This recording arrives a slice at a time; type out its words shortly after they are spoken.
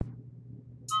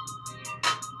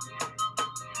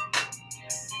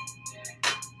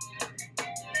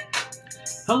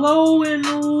Hello and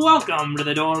welcome to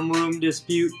the Dorm Room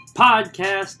Dispute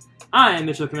Podcast. I am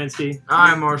Mitchell Kaminsky.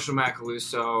 I'm Marshall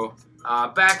Macaluso.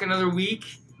 Back another week.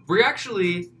 We're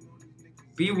actually,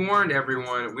 be warned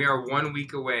everyone, we are 1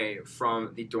 week away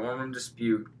from the Dorm Room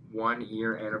Dispute 1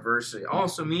 year anniversary.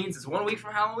 Also means it's 1 week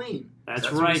from Halloween.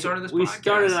 That's when right. we started this We podcast.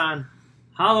 started on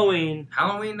Halloween,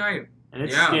 Halloween night. and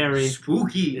it's scary.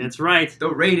 Spooky. That's right. The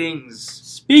ratings.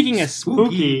 Speaking of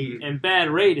Spooky. spooky and bad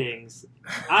ratings,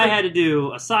 I had to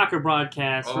do a soccer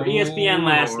broadcast for ESPN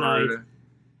last night.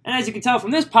 And as you can tell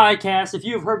from this podcast, if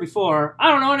you've heard before,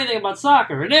 I don't know anything about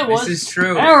soccer, and it was This is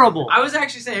true. terrible. I was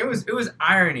actually saying, it was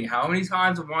irony. How many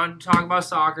times I wanted to talk about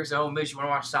soccer, say, oh, Mitch, you want to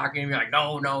watch soccer? And you're like,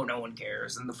 no one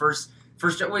cares. And the first,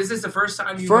 is this the first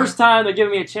time you First time they're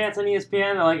giving me a chance on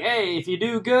ESPN. They're like, hey, if you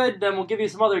do good, then we'll give you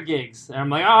some other gigs. And I'm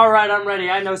like, all right, I'm ready.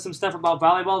 I know some stuff about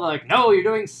volleyball. They're like, no, you're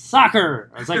doing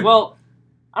soccer. I was like, well,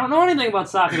 I don't know anything about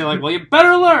soccer. They're like, well, you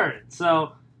better learn.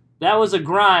 So that was a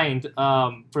grind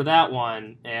for that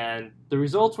one, and the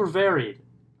results were varied.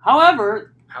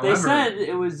 However, they said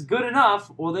it was good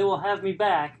enough. Well, they will have me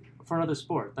back for another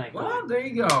sport, thankfully. Well, there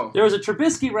you go. There was a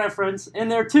Trubisky reference in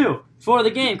there, too, for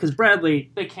the game, because Bradley,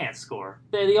 they can't score.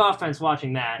 The offense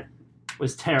watching that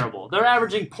was terrible. They're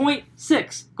averaging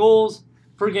 .6 goals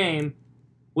per game,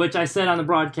 which I said on the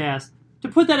broadcast. To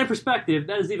put that in perspective,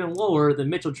 that is even lower than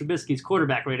Mitchell Trubisky's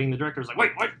quarterback rating. The director was like,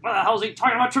 wait, what the hell is he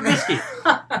talking about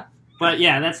Trubisky? But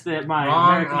yeah, that's my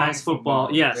Americanized football.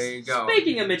 Yes. There you go.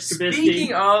 Speaking of Mitch Trubisky.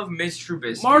 Speaking of Mitch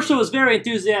Trubisky. Marshall was very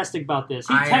enthusiastic about this.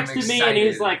 He texted me and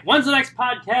he's like, when's the next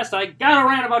podcast? I got a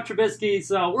rant about Trubisky,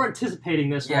 so we're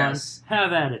anticipating this one.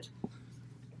 Have at it.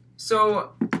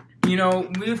 So,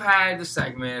 we've had the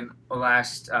segment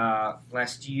last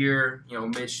year.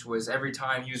 Mitch was, every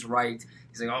time he was right,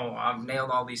 he's like, oh, I've nailed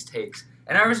all these takes.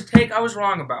 And there was a take I was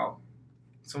wrong about.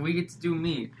 So we get to do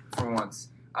me for once.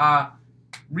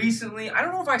 Recently, I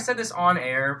don't know if I said this on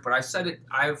air, but I said it.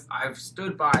 I've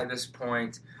stood by this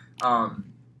point to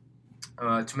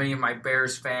many of my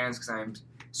Bears fans because I'm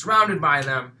surrounded by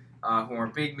them who are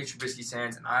big Mitch Trubisky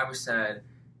fans, and I said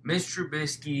Mitch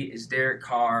Trubisky is Derek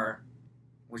Carr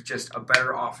with just a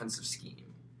better offensive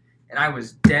scheme, and I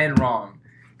was dead wrong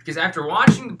because after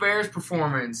watching the Bears'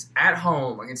 performance at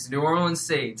home against the New Orleans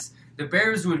Saints, the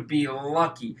Bears would be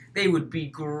lucky. They would be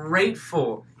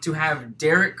grateful to have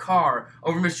Derek Carr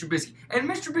over Mitch Trubisky. And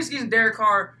Mitch Trubisky is Derek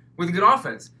Carr with a good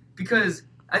offense. Because,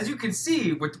 as you can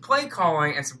see, with the play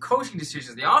calling and some coaching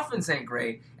decisions, the offense ain't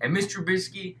great, and Mitch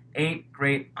Trubisky ain't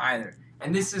great either.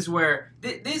 And this is where,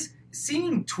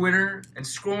 seeing Twitter and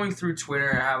scrolling through Twitter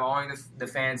and have all the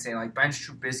fans saying, like, bench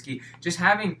Trubisky, just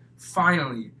having,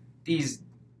 finally, these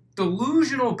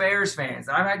delusional Bears fans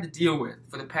that I've had to deal with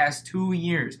for the past 2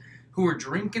 years, who were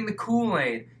drinking the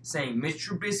Kool-Aid, saying Mitch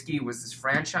Trubisky was this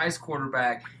franchise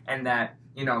quarterback and that,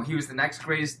 he was the next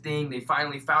greatest thing. They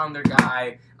finally found their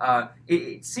guy.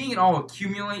 Seeing it all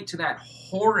accumulate to that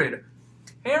horrid,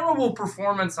 terrible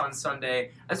performance on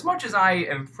Sunday, as much as I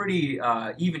am pretty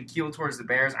even-keeled towards the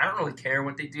Bears, I don't really care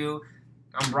what they do.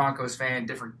 I'm a Broncos fan,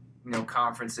 different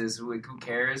conferences. Who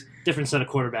cares? Different set of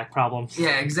quarterback problems.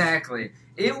 Yeah, exactly.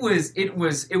 It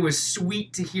was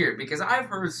sweet to hear because I've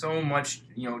heard so much,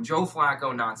 Joe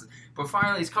Flacco nonsense. But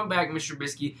finally, he's come back, Mr.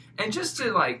 Trubisky, and just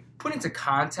to put into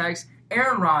context,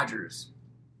 Aaron Rodgers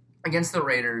against the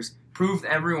Raiders proved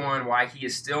to everyone why he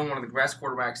is still one of the best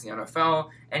quarterbacks in the NFL.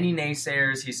 Any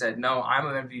naysayers, he said, no, I'm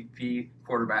an MVP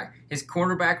quarterback. His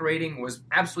quarterback rating was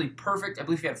absolutely perfect. I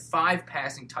believe he had 5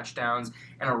 passing touchdowns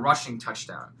and a rushing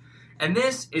touchdown. And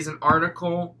this is an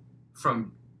article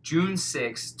from June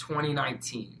 6,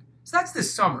 2019. So that's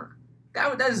this summer.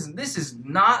 This is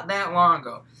not that long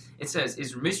ago. It says,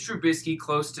 is Mitch Trubisky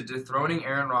close to dethroning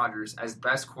Aaron Rodgers as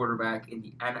best quarterback in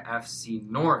the NFC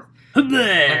North? And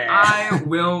I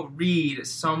will read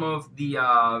some of the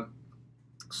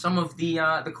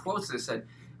quotes that said.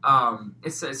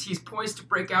 It says, he's poised to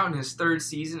break out in his 3rd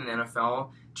season in the NFL.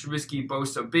 Trubisky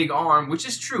boasts a big arm, which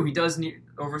is true. He does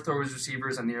overthrow his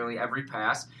receivers on nearly every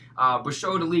pass, but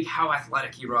show the league how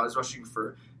athletic he was, rushing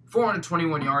for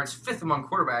 421 yards, 5th among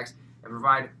quarterbacks, and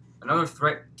provide another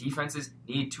threat defenses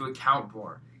need to account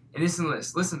for. And listen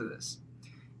to this.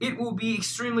 It will be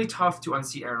extremely tough to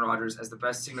unseat Aaron Rodgers as the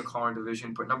best signal caller in the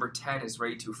division, but number 10 is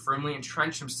ready to firmly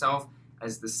entrench himself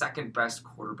as the second best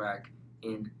quarterback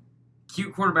in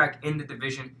the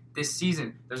division this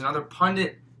season. There's another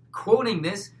pundit quoting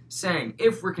this, saying,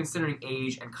 if we're considering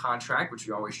age and contract, which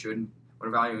we always should when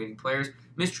evaluating players,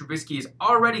 Mitch Trubisky is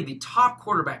already the top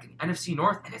quarterback in the NFC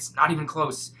North, and it's not even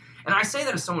close. And I say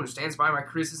that as someone who stands by my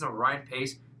criticism of Ryan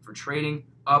Pace for trading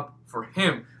up for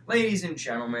him. Ladies and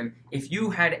gentlemen, if you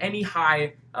had any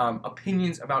high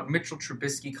opinions about Mitchell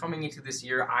Trubisky coming into this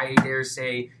year, I dare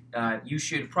say you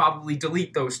should probably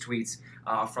delete those tweets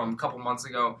from a couple months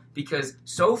ago, because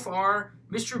so far,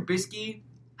 Mr. Trubisky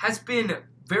has been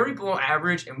very below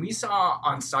average, and we saw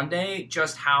on Sunday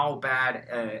just how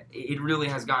bad it really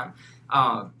has gotten.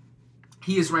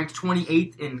 He is ranked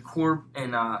 28th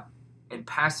in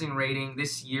passing rating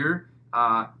this year.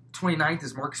 29th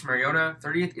is Marcus Mariota.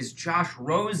 30th is Josh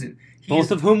Rosen.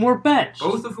 Both of whom were benched.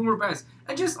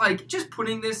 And just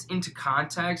putting this into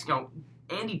context,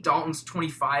 Andy Dalton's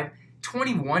 25.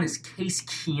 21 is Case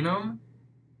Keenum.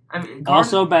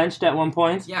 Also benched at one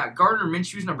point. Yeah, Gardner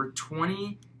Minshew's number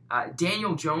 20.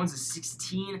 Daniel Jones is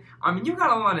 16. You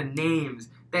got a lot of names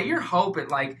that you're hoping,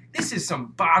 this is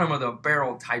some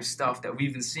bottom-of-the-barrel type stuff that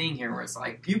we've been seeing here, where it's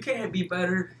you can't be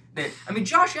better than...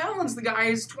 Josh Allen's the guy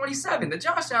who's 27. The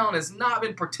Josh Allen has not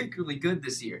been particularly good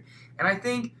this year. And I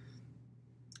think,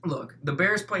 look, the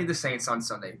Bears played the Saints on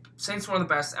Sunday. Saints were one of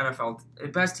the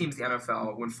best teams in the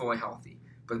NFL when fully healthy.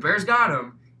 But the Bears got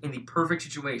them in the perfect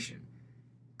situation.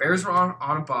 Bears were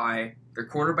on a bye. Their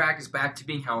quarterback is back to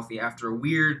being healthy after a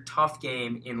weird, tough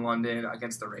game in London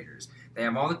against the Raiders. They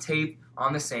have all the tape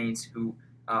on the Saints, who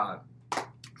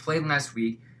played last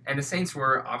week, and the Saints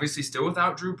were obviously still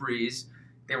without Drew Brees.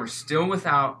 They were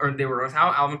without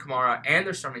Alvin Kamara and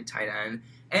their starting tight end,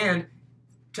 and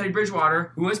Teddy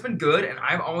Bridgewater, who has been good and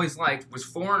I've always liked, was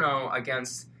 4-0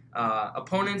 against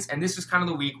opponents, and this is kind of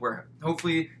the week where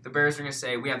hopefully the Bears are going to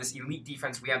say, we have this elite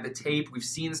defense, we have the tape, we've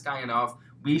seen this guy enough,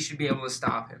 we should be able to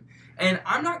stop him. And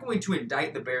I'm not going to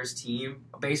indict the Bears team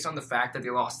based on the fact that they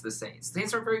lost to the Saints. The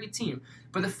Saints are a very good team,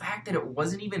 but the fact that it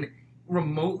wasn't even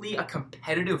remotely a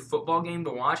competitive football game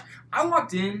to watch. I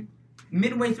walked in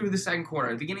midway through the second quarter,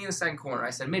 at the beginning of the second quarter. I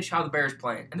said, Mitch, how are the Bears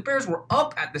playing? And the Bears were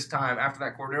up at this time after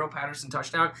that Cordero Patterson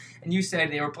touchdown, and you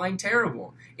said they were playing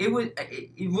terrible. It was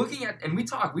looking at, and we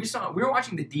were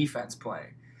watching the defense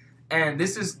play. And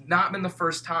this has not been the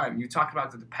first time. You talked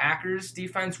about the Packers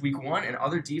defense week 1 and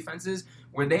other defenses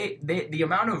where the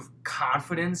amount of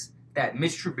confidence that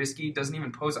Mitch Trubisky doesn't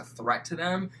even pose a threat to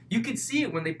them. You could see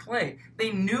it when they play.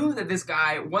 They knew that this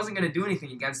guy wasn't going to do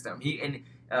anything against them.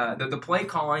 The play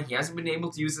calling, he hasn't been able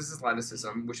to use his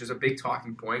athleticism, which is a big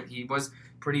talking point. He was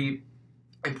pretty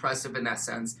impressive in that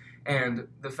sense. And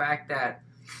the fact that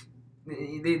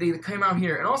they came out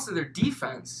here, and also their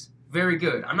defense, very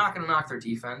good. I'm not going to knock their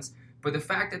defense. But the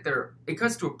fact that it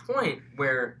cuts to a point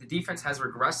where the defense has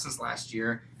regressed since last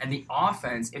year, and the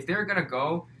offense, if they're going to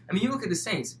go, you look at the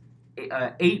Saints,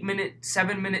 8-minute,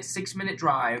 7-minute, 6-minute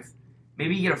drive,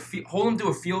 maybe you get hold them to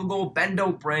a field goal, bend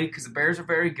don't break, because the Bears are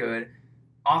very good.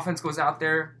 Offense goes out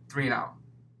there, 3-and-out.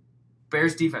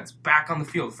 Bears defense back on the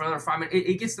field for another 5 minutes.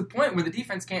 It gets to the point where the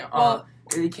defense can't keep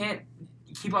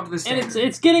up to the standard. And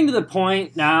it's getting to the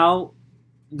point now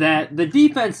that the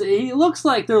defense, it looks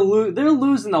like they're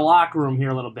losing the locker room here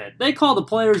a little bit. They called a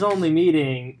players-only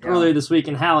meeting earlier this week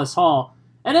in Hallis Hall,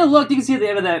 and then look, you can see at the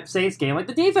end of that Saints game,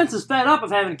 the defense is fed up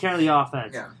of having to carry the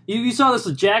offense. Yeah. You saw this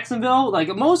with Jacksonville.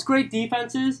 Most great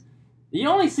defenses, you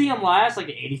only see them last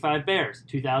 85 Bears,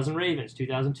 2000 Ravens,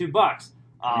 2002 Bucks,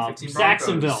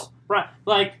 Jacksonville.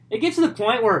 Right. It gets to the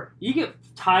point where you get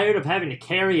tired of having to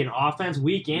carry an offense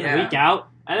week in and week out.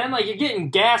 And then, you're getting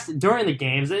gassed during the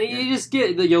games, and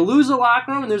you lose the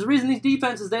locker room, and there's a reason these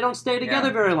defenses, they don't stay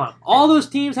together very long. All those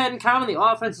teams had in common, the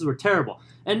offenses were terrible.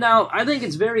 And now, I think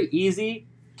it's very easy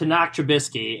to knock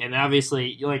Trubisky, and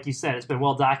obviously, like you said, it's been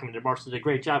well documented. Marsh did a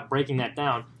great job breaking that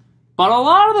down. But a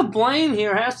lot of the blame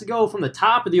here has to go from the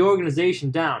top of the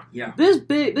organization down. Yeah. This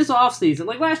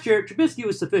offseason, last year, Trubisky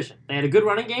was sufficient. They had a good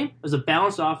running game. It was a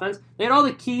balanced offense. They had all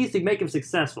the keys to make him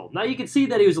successful. Now, you can see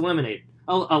that he was eliminated.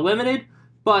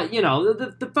 But,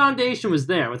 the foundation was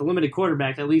there with a limited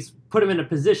quarterback to at least put him in a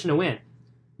position to win.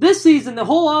 This season, the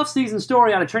whole offseason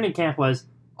story out of training camp was,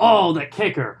 the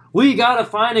kicker. We got to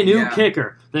find a new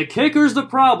kicker. The kicker's the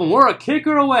problem. We're a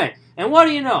kicker away. And what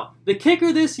do you know? The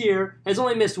kicker this year has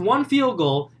only missed one field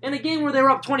goal in a game where they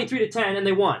were up 23-10 and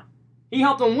they won. He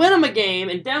helped them win a game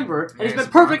in Denver, and he's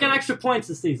been perfect on extra points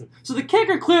this season. So the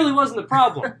kicker clearly wasn't the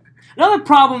problem. Another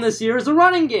problem this year is the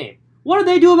running game. What did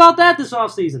they do about that this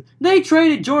offseason? They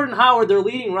traded Jordan Howard, their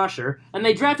leading rusher, and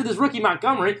they drafted this rookie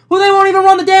Montgomery, who they won't even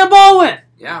run the damn ball with.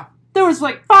 Yeah. There was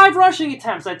 5 rushing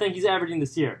attempts, I think, he's averaging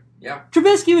this year. Yeah.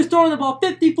 Trubisky was throwing the ball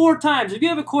 54 times. If you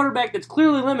have a quarterback that's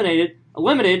clearly limited,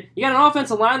 you got an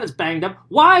offensive line that's banged up,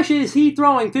 why is he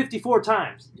throwing 54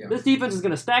 times? Yeah. This defense is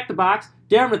going to stack the box,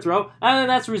 dare him to throw, and then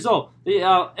that's the result.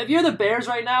 If you're the Bears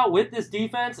right now with this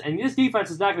defense, and this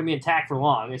defense is not going to be intact for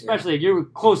long, especially if you're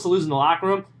close to losing the locker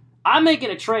room, I'm making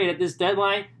a trade at this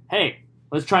deadline. Hey,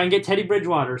 let's try and get Teddy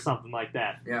Bridgewater or something like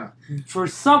that. Yeah. For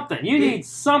something. You need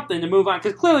something to move on,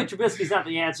 because clearly Trubisky's not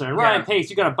the answer. And Ryan Pace,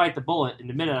 you got to bite the bullet in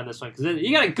a minute on this one, because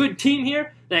you got a good team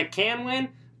here that can win,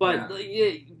 but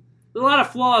a lot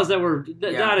of flaws that were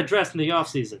not addressed in the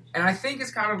offseason. And I think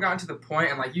it's kind of gotten to the point,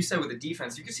 and like you said with the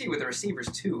defense, you can see it with the receivers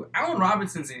too. Allen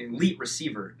Robinson's an elite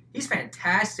receiver. He's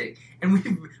fantastic. And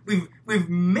we've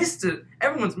missed it.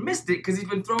 Everyone's missed it because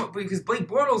because Blake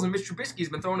Bortles and Mr. Trubisky's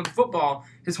been throwing the football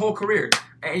his whole career.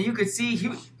 And you could see he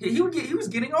was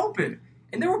getting open.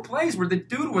 And there were plays where the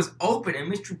dude was open,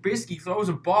 and Mr. Trubisky throws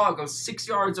a ball, it goes 6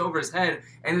 yards over his head,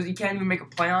 and he can't even make a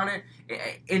play on it.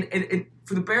 And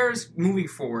for the Bears moving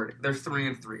forward, they're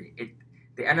 3-3.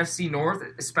 The NFC North,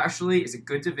 especially, is a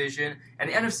good division, and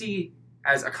the NFC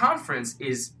as a conference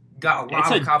is got a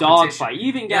lot of competition. It's a dogfight. You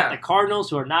even got the Cardinals,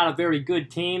 who are not a very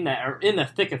good team, that are in the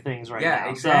thick of things right now. Yeah,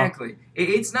 exactly. So.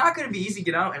 It's not going to be easy to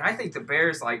get out, and I think the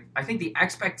Bears, I think the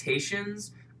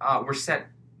expectations were set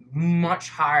much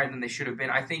higher than they should have been.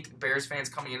 I think Bears fans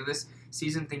coming into this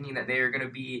season thinking that they are going to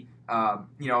be,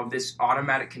 this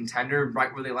automatic contender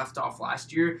right where they left off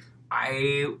last year.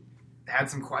 I had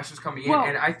some questions coming in,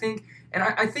 and I think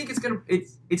it's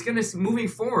gonna moving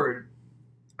forward.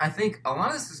 I think a lot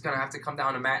of this is gonna have to come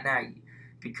down to Matt Nagy,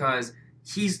 because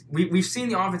we've seen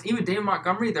the offense. Even David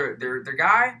Montgomery, their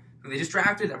guy who they just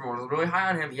drafted, everyone was really high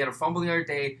on him. He had a fumble the other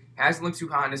day, hasn't looked too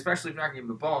hot, and especially if you're not giving him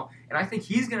the ball. And I think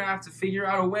he's going to have to figure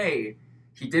out a way.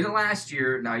 He did it last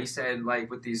year. Now, he said,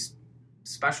 with these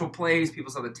special plays,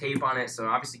 people saw the tape on it, so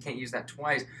obviously can't use that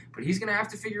twice. But he's going to have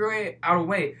to figure out a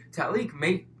way to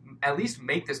at least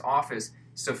make this offense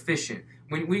sufficient.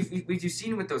 When we've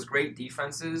seen with those great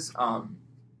defenses,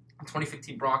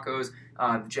 2015 Broncos,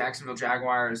 the Jacksonville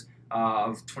Jaguars,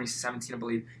 of 2017, I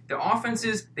believe. The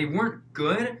offenses, they weren't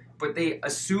good, but they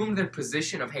assumed their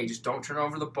position of, hey, just don't turn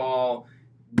over the ball,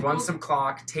 run some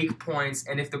clock, take points.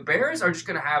 And if the Bears are just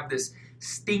going to have this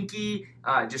stinky,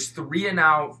 just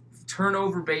 3-and-out,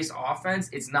 turnover-based offense,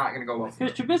 it's not going to go well.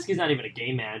 Because Trubisky's not even a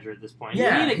game manager at this point. You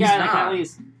need a guy that can at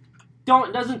least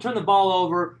doesn't turn the ball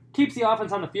over, keeps the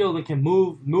offense on the field, and can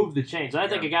move the chains. I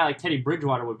think a guy like Teddy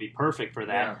Bridgewater would be perfect for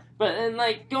that. Yeah.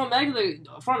 But going back to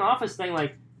the front office thing,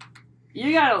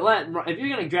 you gotta if you're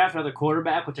gonna draft another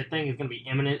quarterback, which I think is gonna be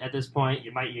imminent at this point,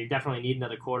 you definitely need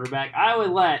another quarterback. I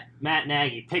would let Matt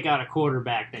Nagy pick out a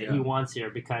quarterback that he wants here,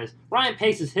 because Ryan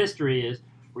Pace's history is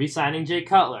re-signing Jay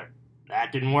Cutler.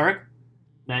 That didn't work.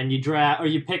 Then you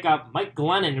pick up Mike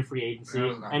Glennon in free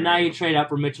agency, and now you trade up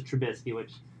for Mitchell Trubisky,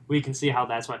 which we can see how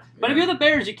that's went. But if you're the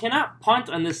Bears, you cannot punt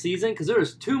on this season, because there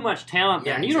is too much talent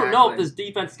there, and you don't know if this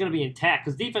defense is going to be intact,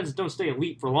 because defenses don't stay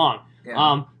elite for long.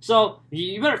 Yeah. So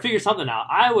you better figure something out.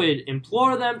 I would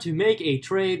implore them to make a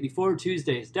trade before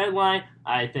Tuesday's deadline.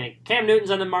 I think Cam Newton's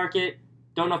on the market.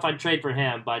 Don't know if I'd trade for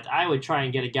him, but I would try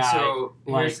and get a guy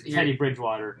like Teddy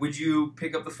Bridgewater. Would you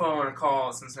pick up the phone and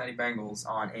call Cincinnati Bengals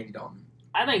on Andy Dalton?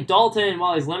 I think Dalton,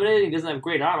 while he's limited, he doesn't have a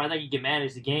great arm. I think he can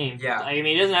manage the game. Yeah. I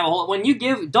mean, he doesn't have a whole.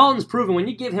 Dalton's proven when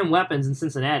you give him weapons in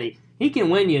Cincinnati, he can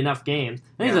win you enough games.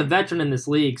 And he's a veteran in this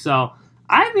league. So,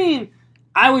 I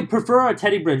would prefer a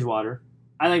Teddy Bridgewater.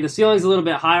 I think the ceiling's a little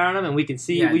bit higher on him, and we've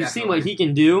seen what he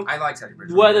can do. I like Teddy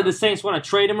Bridgewater. Whether the Saints want to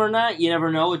trade him or not, you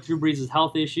never know with Drew Brees'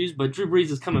 health issues. But Drew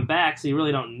Brees is coming back, so you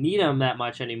really don't need him that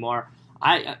much anymore.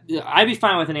 I'd be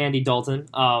fine with an Andy Dalton.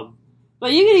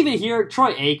 But you can even hear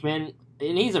Troy Aikman,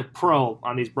 and he's a pro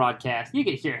on these broadcasts. You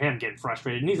can hear him getting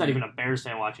frustrated, and he's not even a Bears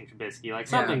fan watching Trubisky.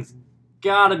 Something's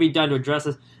got to be done to address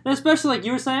this. And especially, like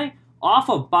you were saying, off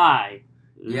a bye.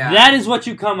 Yeah. That is what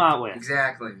you come out with.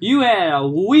 Exactly. You had a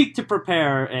week to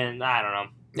prepare, and I don't know.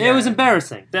 Yeah. It was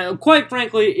embarrassing. Quite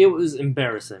frankly, it was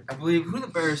embarrassing. I believe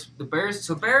the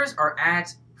Bears are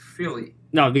at Philly.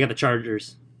 No, we got the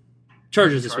Chargers.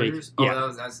 Chargers this week. Oh,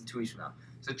 yeah. That's 2 weeks from now.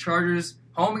 So Chargers,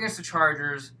 home against the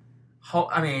Chargers.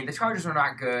 The Chargers are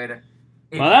not good.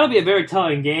 Well, that'll be a very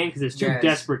telling game because there's two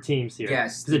desperate teams here.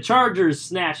 Yes. Because the Chargers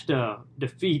snatched a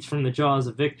defeat from the jaws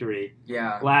of victory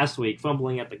last week,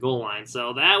 fumbling at the goal line.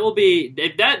 So that will be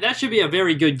that should be a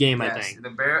very good game, I think.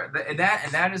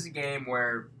 That is a game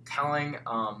where telling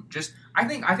I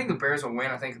think the Bears will win.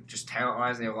 I think just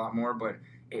talent-wise they have a lot more, but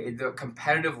the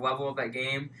competitive level of that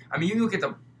game. I mean, you look at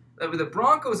the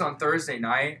Broncos on Thursday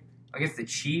night against the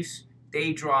Chiefs.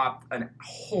 They dropped a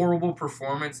horrible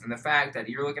performance, and the fact that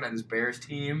you're looking at this Bears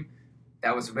team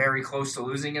that was very close to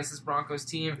losing against this Broncos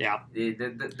team,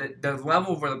 the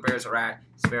level where the Bears are at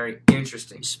is very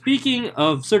interesting. Speaking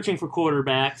of searching for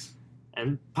quarterbacks,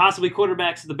 and possibly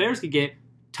quarterbacks that the Bears could get,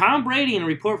 Tom Brady, in a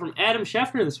report from Adam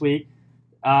Schefter this week,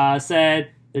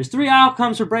 said there's 3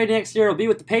 outcomes for Brady next year. He'll be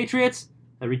with the Patriots,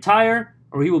 he'll retire,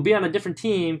 or he will be on a different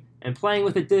team and playing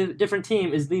with a different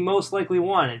team is the most likely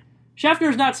one. And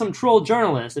Schefter's not some troll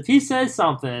journalist. If he says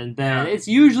something, then it's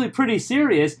usually pretty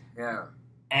serious. Yeah.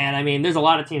 And, I mean, there's a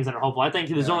lot of teams that are hopeful. I think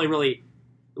there's only really...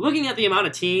 Looking at the amount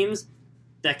of teams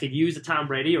that could use a Tom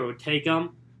Brady or would take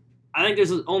him, I think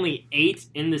there's only 8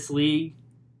 in this league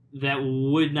that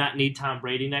would not need Tom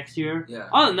Brady next year. Yeah.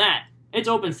 Other than that, it's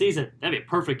open season. That'd be a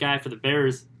perfect guy for the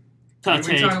Bears to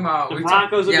take. The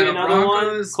Broncos would be another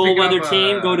one. Cold weather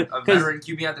team. Go to a veteran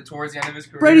QB towards the end of his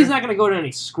career. Brady's not going to go to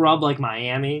any scrub like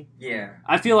Miami. Yeah.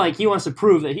 I feel like he wants to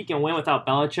prove that he can win without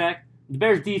Belichick. The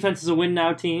Bears' defense is a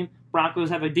win-now team. Broncos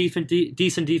have a decent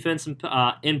defense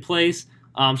in place.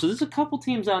 So there's a couple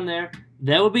teams on there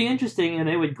that would be interesting, and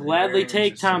they would gladly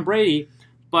take Tom Brady.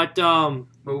 But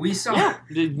we saw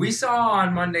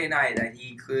on Monday night that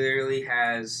he clearly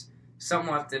has some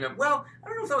left in him. Well, I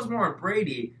don't know if that was more on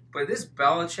Brady, but this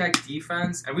Belichick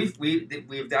defense, and we've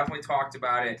definitely talked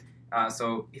about it.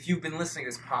 So if you've been listening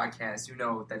to this podcast, you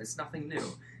know that it's nothing new.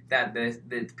 That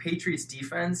the Patriots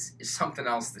defense is something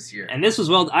else this year. And this was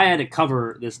I had to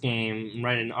cover this game,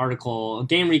 write an article, a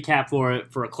game recap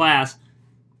for a class.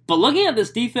 But looking at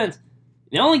this defense,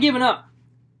 they're only giving up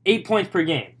 8 points per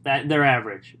game. That their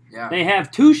average. Yeah. They have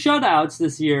 2 shutouts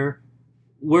this year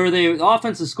where the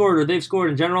offense has scored, or they've scored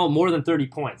in general, more than 30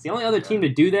 points. The only other team to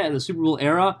do that in the Super Bowl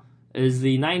era is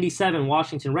the 97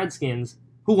 Washington Redskins,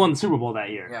 who won the Super Bowl that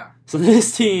year. Yeah. So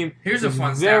this team Here's a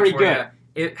fun very stat for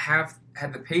good. You.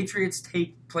 Had the Patriots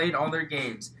played all their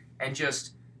games and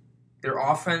just their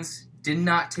offense did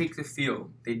not take the field,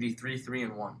 they'd be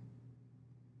 3-3-1.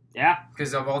 Yeah.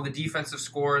 Because of all the defensive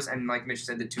scores and, like Mitch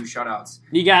said, the 2 shutouts.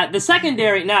 You got the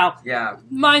secondary. Now,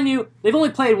 mind you, they've only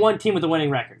played one team with a winning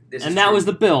record, and that was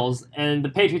the Bills, and the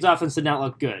Patriots' offense did not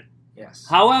look good. Yes.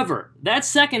 However, that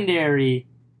secondary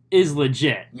is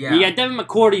legit. Yeah. You got Devin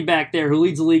McCourty back there, who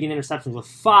leads the league in interceptions with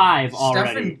 5 already.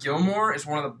 Stephen Gilmore is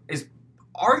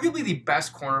arguably the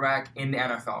best cornerback in the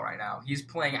NFL right now. He's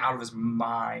playing out of his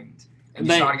mind. And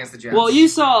he shot against the Jets. Well, you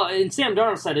saw, and Sam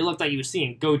Darnold said it looked like he was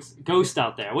seeing ghost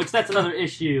out there, which that's another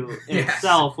issue in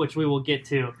itself, which we will get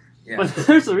to. Yeah. But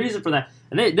there's a reason for that.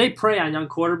 And they prey on young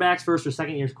quarterbacks, first or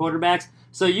second year quarterbacks.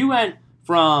 So you went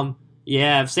from,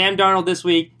 Sam Darnold this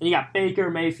week, and you got Baker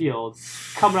Mayfield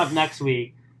coming up next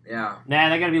week. Yeah. Nah,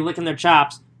 they got to be licking their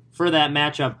chops for that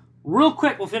matchup. Real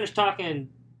quick, we'll finish talking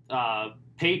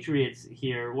Patriots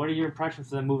here. What are your impressions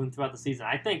of them moving throughout the season?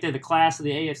 I think they're the class of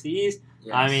the AFC East.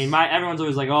 Yes. I mean, everyone's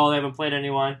always like, they haven't played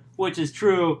anyone, which is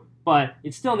true, but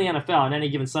it's still in the NFL on any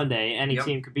given Sunday. Any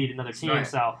team could beat another team. Right.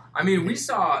 So I mean,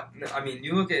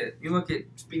 you look at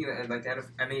speaking of like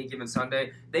any given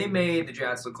Sunday, they made the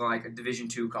Jets look like a Division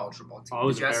II college football team. Oh, it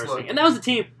was embarrassing. And that was the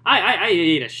team. I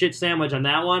ate a shit sandwich on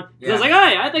that one. Yeah. I was like,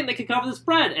 I think they could cover the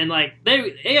spread. And like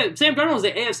Sam Darnold was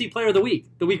the AFC Player of the Week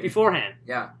beforehand.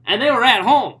 Yeah. And they were at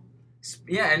home.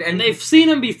 Yeah, and they've seen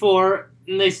him before.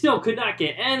 And they still could not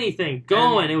get anything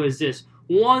going. It was just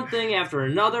one thing after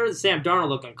another. Sam Darnold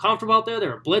looked uncomfortable out there. They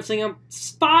were blitzing him.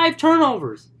 5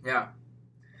 turnovers. Yeah.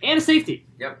 And a safety.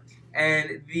 Yep.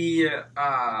 And the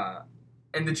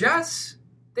Jets,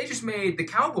 they just made the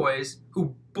Cowboys,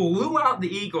 who blew out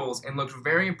the Eagles and looked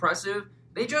very impressive.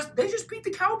 They just beat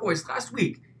the Cowboys last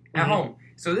week at home.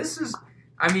 So this is,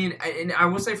 and I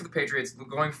will say for the Patriots,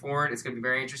 going forward, it's going to be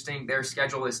very interesting. Their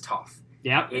schedule is tough.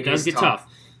 Yeah, it does get tough.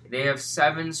 They have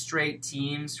 7 straight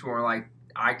teams who are like,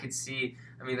 I could see.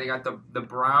 I mean, they got the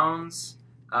Browns.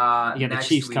 You got the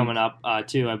Chiefs coming up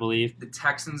too, I believe. The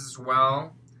Texans as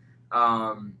well.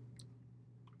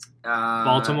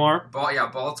 Baltimore.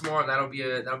 Baltimore. That'll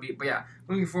be. But yeah,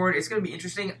 moving forward, it's gonna be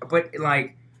interesting. But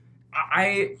like,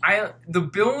 the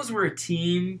Bills were a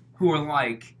team who were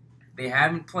like, they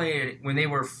haven't played when they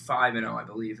were 5-0, I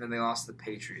believe, and they lost to the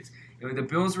Patriots. The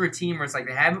Bills were a team where it's like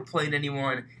they haven't played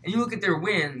anyone, and you look at their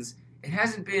wins, it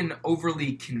hasn't been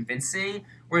overly convincing.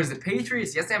 Whereas the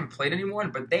Patriots, yes, they haven't played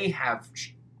anyone, but they have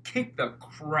kicked the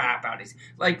crap out of these,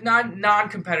 like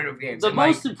non-competitive games. The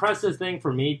most impressive thing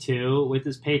for me too with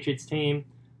this Patriots team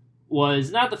was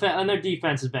not the fact, and their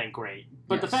defense has been great,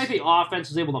 but the fact the offense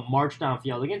was able to march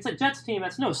downfield against a Jets team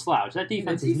that's no slouch. That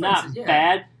defense is not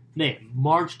bad. They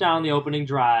marched down the opening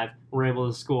drive, were able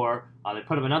to score. They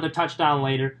put up another touchdown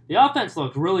later. The offense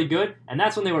looked really good, and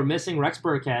that's when they were missing Rex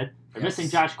Burkhead. They're missing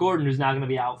Josh Gordon, who's now going to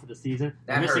be out for the season.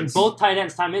 They're missing both tight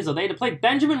ends, Tom Izzo. They had to play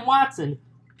Benjamin Watson,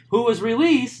 who was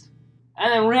released,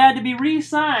 and then had to be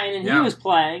re-signed, and he was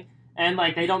playing, and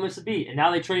they don't miss a beat. And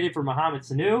now they traded for Mohamed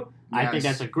Sanu. I think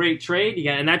that's a great trade,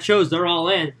 and that shows they're all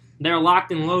in. They're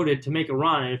locked and loaded to make a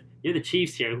run. And if you're the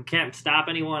Chiefs here, who can't stop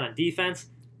anyone on defense,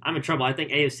 I'm in trouble. I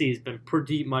think AFC has been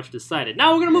pretty much decided.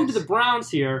 Now we're going to move to the Browns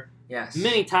here. Yes.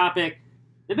 Mini topic.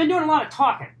 They've been doing a lot of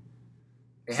talking.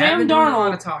 They Sam have been doing a Darnold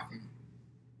lot of talking.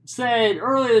 said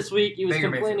earlier this week he was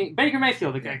Baker complaining. Baker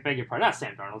Mayfield, Yeah. beg your pardon, not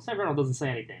Sam Darnold. Sam Darnold doesn't say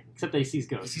anything except that he sees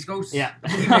ghosts. He's ghosts. Yeah.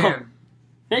 Man.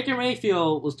 Baker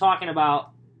Mayfield was talking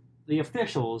about the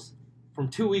officials from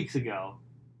 2 weeks ago.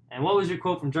 And what was your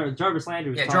quote from Jarvis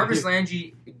Landry? Yeah, Jarvis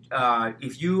Landry.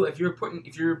 If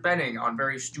you're betting on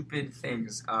very stupid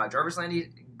things, Jarvis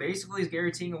Landry basically is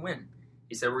guaranteeing a win.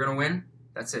 He said, "We're gonna win.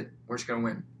 That's it. We're just gonna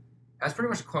win." That's pretty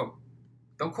much a quote.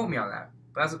 Don't quote me on that,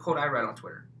 but that's a quote I read on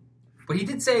Twitter. But he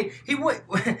did say he would.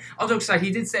 All jokes aside,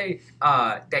 he did say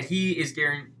that he is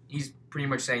He's pretty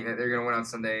much saying that they're gonna win on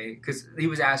Sunday because he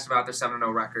was asked about their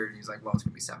 7-0 record, and he's like, "Well, it's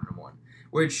gonna be 7-1."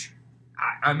 Which,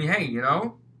 I mean, hey, you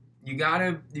gotta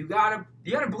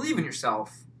believe in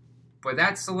yourself. But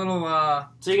that's a little.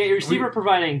 So you got your receiver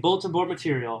providing bulletin board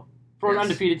material for an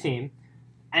undefeated team,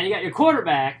 and you got your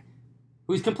quarterback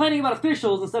who's complaining about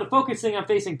officials instead of focusing on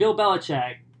facing Bill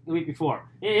Belichick the week before.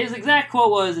 His exact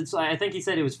quote was, I think he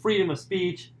said it was freedom of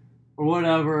speech or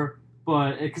whatever,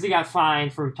 but because he got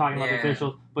fined for talking about the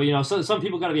officials. But so some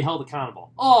people got to be held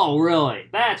accountable. Oh, really?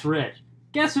 That's rich.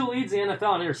 Guess who leads the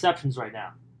NFL in interceptions right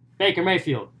now? Baker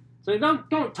Mayfield. So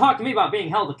don't talk to me about being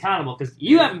held accountable because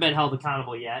you haven't been held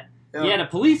accountable yet. Yeah. You had a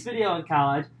police video in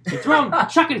college. You're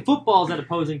chucking footballs at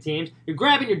opposing teams. You're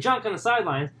grabbing your junk on the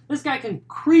sidelines. This guy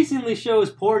increasingly shows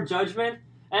poor judgment,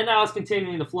 and now it's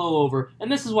continuing to flow over.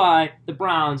 And this is why the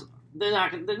Browns, they're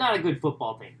not a good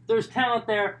football team. There's talent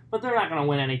there, but they're not going to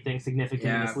win anything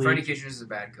significant in this league. Freddie Kitchens is a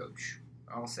bad coach.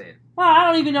 I'll say it. Well, I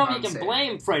don't even know if you can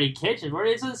blame Freddie Kitchens.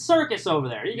 It's a circus over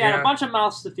there. You got a bunch of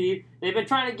mouths to feed. They've been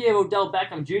trying to give Odell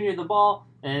Beckham Jr. the ball,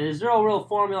 and there's no real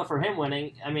formula for him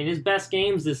winning. I mean, his best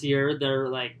games this year,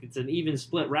 it's an even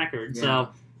split record. Yeah. So,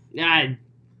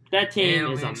 that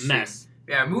team is a mess.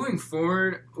 Yeah, moving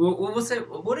forward, we'll say,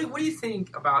 what do you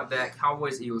think about that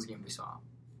Cowboys-Eagles game we saw?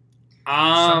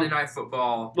 Sunday Night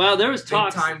Football. Well, there was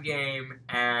talks. Big time game,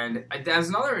 and that was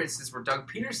another instance where Doug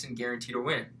Peterson guaranteed a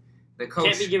win. The coach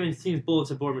can't be giving teams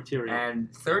bulletin board material.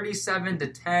 And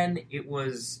 37-10, it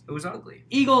was ugly.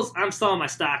 Eagles, I'm selling my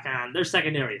stock on. Their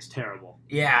secondary is terrible.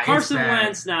 Yeah, Carson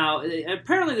Wentz now.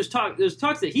 Apparently, there's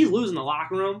talks that he's losing the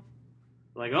locker room.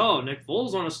 Like, oh, Nick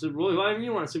Foles won a Super Bowl. Why didn't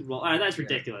you want a Super Bowl? That's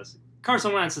ridiculous.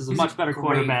 Carson Wentz is a much better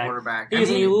quarterback. He's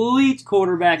an elite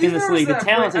quarterback in this league. The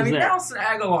talent is there. Nelson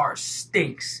Aguilar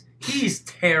stinks. He's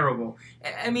terrible.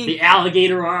 I mean, the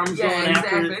alligator arms going exactly.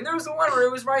 after it. And there was the one where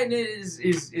it was right in his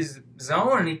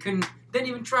zone, and he didn't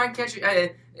even try and catch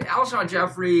it. Alshon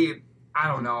Jeffrey, I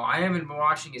don't know. I haven't been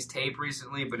watching his tape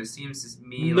recently, but it seems to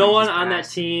me no one on that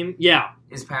team. Yeah,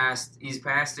 he's past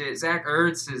it. Zach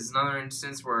Ertz is another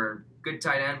instance where good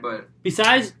tight end, but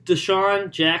besides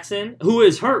Deshaun Jackson, who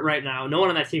is hurt right now, no one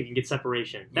on that team can get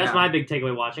separation. That's my big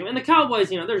takeaway watching. And the Cowboys,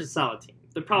 they're a solid team.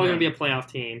 They're probably going to be a playoff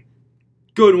team.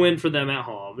 Good win for them at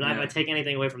home. Not going to take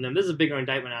anything away from them. This is a bigger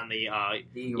indictment on the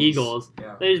Eagles.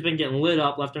 Yeah. They've just been getting lit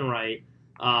up left and right.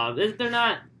 They're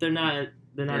not a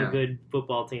good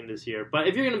football team this year. But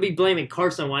if you're going to be blaming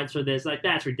Carson Wentz for this,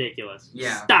 that's ridiculous.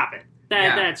 Yeah. Stop it.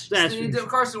 That's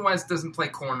Carson Wentz doesn't play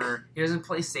corner. He doesn't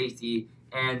play safety,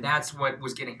 and that's what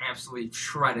was getting absolutely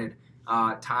shredded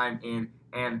time in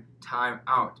and time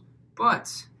out. But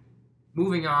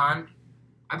moving on.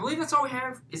 I believe that's all we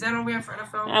have. Is that all we have for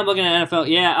NFL? I'm looking at NFL.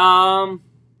 Yeah,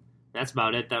 that's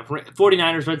about it. The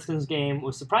 49ers-Redskins game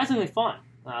was surprisingly fun.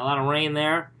 A lot of rain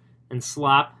there and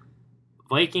slop.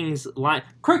 Vikings line.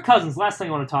 Kirk Cousins, last thing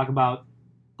I want to talk about.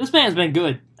 This man's been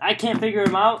good. I can't figure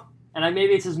him out, and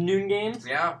maybe it's his noon games.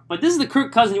 Yeah. But this is the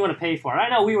Kirk Cousins you want to pay for. I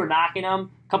know we were knocking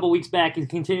him a couple weeks back. He's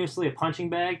continuously a punching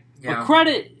bag. Yeah.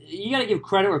 But you got to give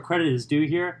credit where credit is due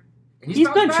here. He's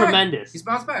been tremendous. He's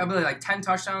bounced back. I believe 10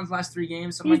 touchdowns last 3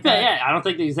 games, something like that. Yeah, I don't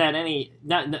think he's had any.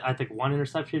 I think 1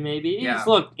 interception maybe. Yeah.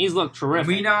 He's looked terrific.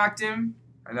 We knocked him.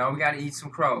 I know we got to eat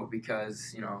some crow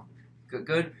because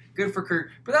good for Kirk.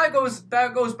 But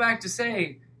that goes back to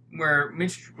say where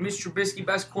Mitch Trubisky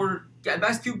best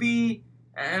QB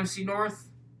at NFC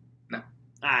North. No,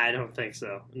 I don't think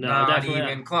so. No, not definitely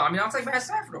even close. I mean, I'll take Matt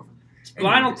Stafford over.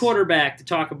 Final quarterback to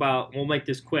talk about, we'll make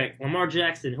this quick. Lamar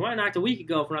Jackson, who I knocked a week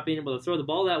ago for not being able to throw the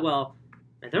ball that well.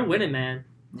 And they're winning, man.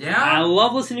 Yeah. I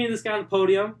love listening to this guy on the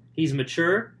podium. He's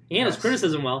mature. He handles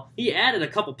criticism well. He added a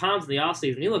couple pounds in the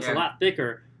offseason. He looks a lot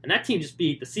thicker. And that team just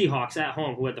beat the Seahawks at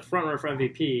home, who had the front runner for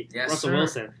MVP, Russell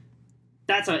Wilson.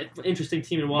 That's an interesting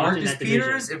team to watch in that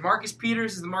division. If Marcus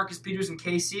Peters is the Marcus Peters in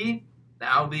KC,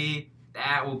 that will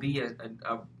be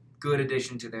a good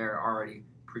addition to their already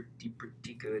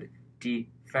pretty good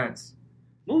defense.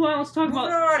 Move on. Let's talk Moving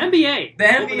about on. NBA.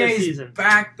 The Open this NBA is season.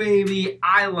 back, baby.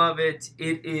 I love it.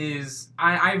 It is.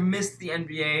 I missed the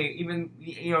NBA. Even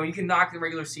you can knock the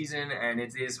regular season, and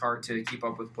it is hard to keep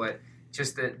up with. But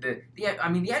just the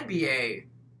NBA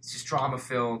is just drama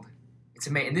filled. It's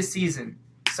amazing. And this season,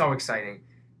 so exciting.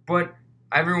 But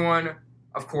everyone,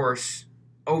 of course,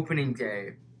 opening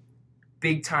day,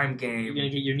 big time game. You're gonna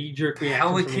get your knee jerk reaction.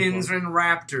 Pelicans and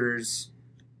Raptors.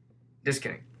 Just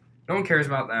kidding. No one cares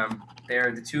about them.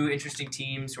 They're the two interesting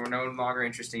teams who are no longer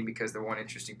interesting because the one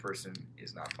interesting person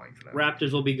is not playing for them.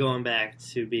 Raptors will be going back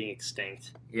to being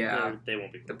extinct. Yeah. They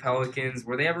won't be. The Pelicans,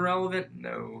 were they ever relevant?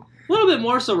 No. A little bit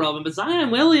more so relevant, but Zion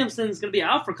Williamson's going to be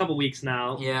out for a couple weeks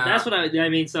now. Yeah. That's what I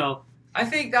mean, so I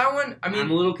think that one, I'm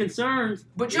a little concerned.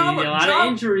 but A lot of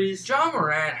injuries. John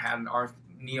Morant had an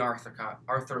knee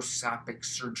arthroscopic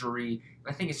surgery.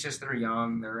 I think it's just they're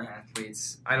young, they're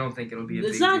athletes. I don't think it'll be a big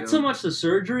It's deal. not so much the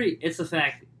surgery, it's the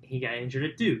fact he got injured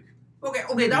at Duke. Okay,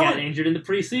 He that got one. injured in the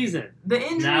preseason. The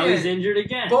injury. Now he's injured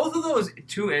again. Both of those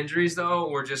two injuries, though,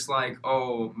 were just like,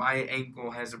 oh, my ankle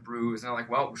has a bruise. And they're like,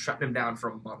 well, we're shutting him down for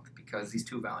a month because he's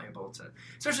too valuable to.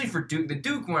 Especially for Duke. The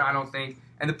Duke one, I don't think.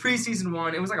 And the preseason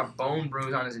one, it was like a bone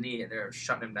bruise on his knee, and they're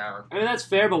shutting him down. I mean, that's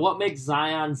fair, but what makes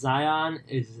Zion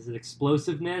is his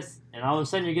explosiveness, and all of a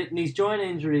sudden you're getting these joint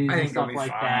injuries I and think he'll stuff be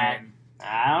like fine. that.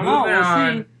 I don't know. Moving We'll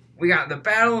on, see. we got the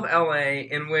Battle of L.A.,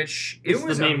 in which it This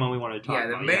was is the main one we wanted to talk Yeah,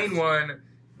 about. the main one.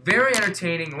 Very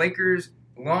entertaining. Lakers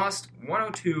lost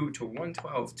 102 to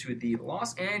 112 to the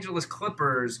Los Angeles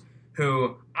Clippers,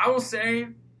 who I will say,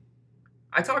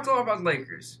 I talked a lot about the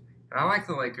Lakers, and I like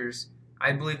the Lakers.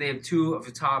 I believe they have two of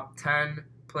the top 10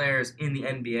 players in the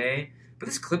NBA. But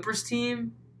this Clippers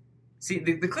team, see,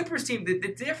 the Clippers team, the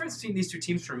difference between these two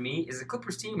teams for me is the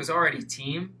Clippers team was already a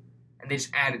team, and they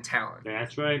just added talent.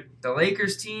 That's right. The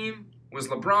Lakers team was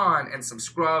LeBron and some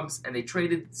scrubs, and they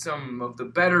traded some of the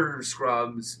better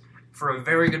scrubs for a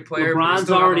very good player. but LeBron's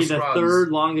still got already no the scrubs. third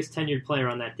longest tenured player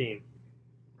on that team.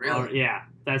 Really? Yeah.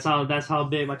 That's how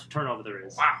big much turnover there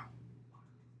is. Wow.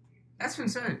 That's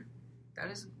insane. That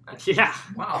is. Yeah.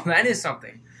 Wow, that is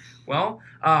something. Well,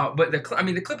 but the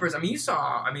Clippers. You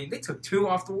saw. They took two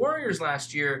off the Warriors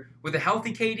last year with a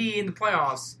healthy KD in the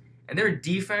playoffs, and their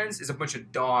defense is a bunch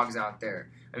of dogs out there.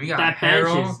 You got That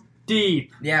bench is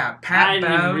deep. Yeah, I Pat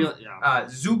didn't even Bev, realize. Yeah.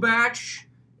 Zubac.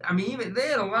 Even they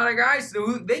had a lot of guys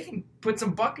who they can put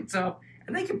some buckets up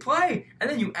and they can play. And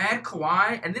then you add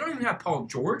Kawhi, and they don't even have Paul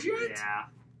George yet. Yeah.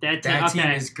 That team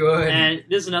okay. is good. And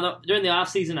this is another. During the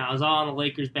offseason, I was all on the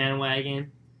Lakers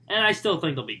bandwagon, and I still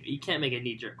think they'll be. You can't make a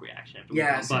knee jerk reaction after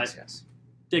yes, but yes.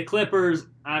 the Clippers,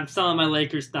 I'm selling my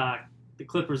Lakers stock. The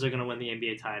Clippers are going to win the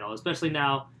NBA title, especially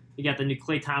now you got the new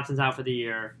Klay Thompson's out for the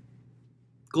year.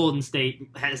 Golden State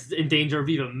has in danger of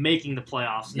even making the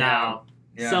playoffs now.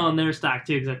 Yeah. Selling their stock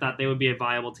too because I thought they would be a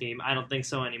viable team. I don't think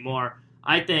so anymore.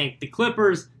 I think the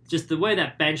Clippers, just the way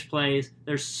that bench plays,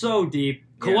 they're so deep.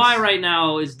 Yes. Kawhi right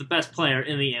now is the best player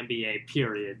in the NBA,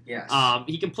 period. Yes.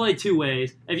 He can play two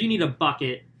ways. If you need a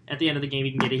bucket at the end of the game,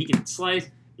 he can get it. He can slice,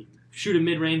 shoot a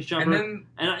mid-range jumper. and then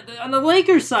And on the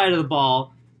Lakers side of the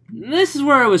ball, this is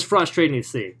where it was frustrating to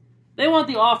see. They want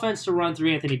the offense to run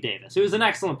through Anthony Davis, who is an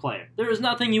excellent player. There is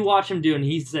nothing you watch him do and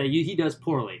he does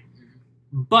poorly.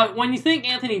 But when you think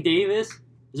Anthony Davis,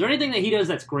 is there anything that he does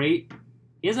that's great?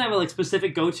 He doesn't have a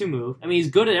specific go-to move. He's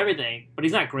good at everything, but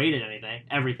he's not great at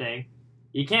everything.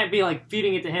 You can't be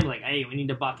feeding it to him hey, we need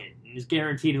a bucket. And he's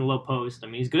guaranteed in low post.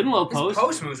 He's good in low his post.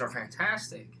 post moves are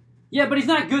fantastic. Yeah, but he's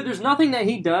not good. There's nothing that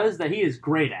he does that he is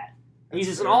great at. He's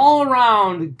just an fair.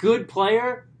 all-around good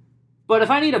player. But if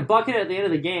I need a bucket at the end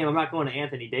of the game, I'm not going to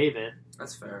Anthony Davis.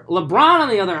 That's fair. LeBron, on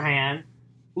the other hand,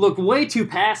 looked way too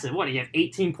passive. What, he have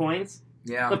 18 points?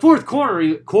 Yeah. The fourth quarter,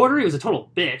 he was a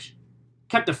total bitch.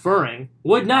 Kept deferring.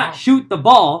 Would not Wow. shoot the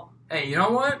ball. Hey, you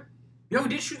know what? You know who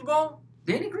did shoot the ball?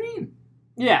 Danny Green.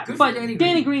 Yeah, Good for but Danny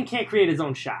Danny Green. Green can't create his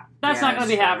own shot. That's Yeah, not going to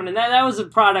be that's fair. happening. That was a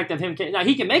product of him. Now,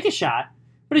 he can make a shot,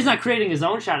 but he's not creating his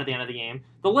own shot at the end of the game.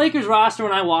 The Lakers roster,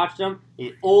 when I watched them,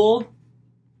 it's old.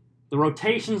 The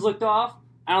rotations looked off.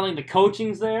 I don't think the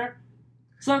coaching's there.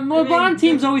 So LeBron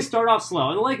teams always start off slow,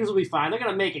 and the Lakers will be fine. They're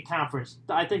going to make a conference.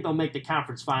 I think they'll make the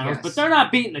conference finals, Yes. but they're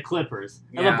not beating the Clippers.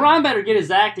 And Yeah. LeBron better get his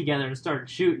act together and start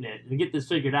shooting it and get this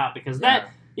figured out because Yeah.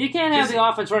 you can't have the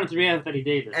offense running through Anthony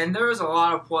Davis. And there was a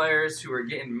lot of players who were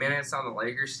getting minutes on the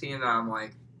Lakers team that I'm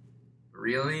like,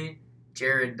 really?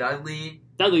 Jared Dudley?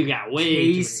 Dudley got way too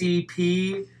many.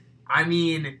 KCP? I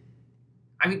mean,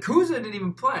 Kuzma didn't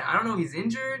even play. I don't know if he's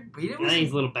injured, but he I think he's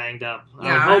didn't. a little banged up.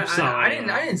 Yeah, I hope so. I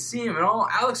didn't see him at all.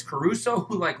 Alex Caruso,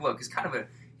 who look, is kind of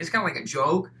like a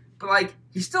joke, but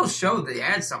he still showed that he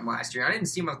had something last year. I didn't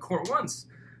see him on the court once.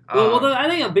 I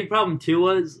think a big problem too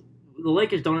was the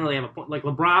Lakers don't really have a point. Like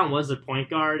LeBron was a point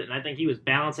guard, and I think he was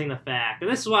balancing the fact.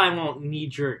 And this is why I won't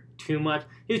knee-jerk too much.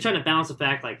 He was trying to balance the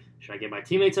fact, like, should I get my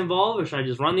teammates involved or should I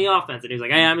just run the offense? And he was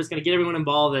like, hey, I'm just going to get everyone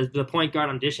involved. As the point guard,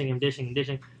 I'm dishing.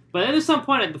 But at some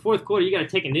point at the fourth quarter, you got to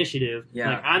take initiative.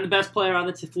 Yeah. Like, I'm the best player on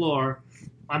the floor.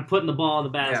 I'm putting the ball in the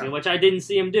basket, which I didn't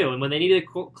see him do. And when they needed a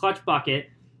clutch bucket,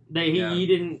 he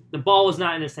didn't. The ball was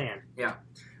not in his hand. Yeah.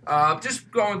 Just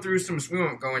going through some. We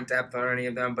won't go in depth on any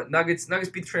of them, but Nuggets beat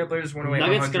the Trailblazers 108-100.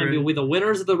 Nuggets going to be the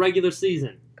winners of the regular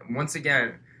season. Once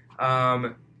again,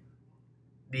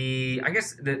 the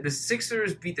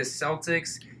Sixers beat the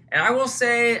Celtics, and I will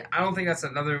say I don't think that's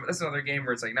another game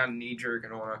where it's like not a knee jerk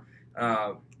and want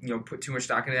to put too much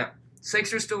stock in that.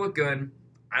 Sixers still look good.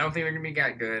 I don't think they're gonna be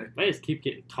that good. They just keep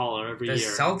getting taller every year. The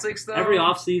Celtics though, every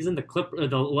offseason, the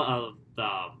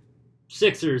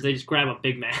Sixers, they just grab a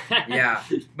big man. Yeah,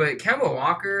 but Kemba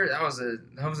Walker, that was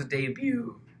a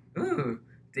debut.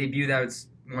 Debut that was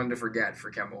one to forget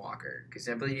for Kemba Walker because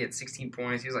I believe he had 16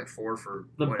 points. He was like 4 for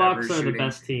the whatever, Bucks are shooting. the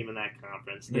best team in that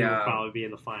conference. They will probably be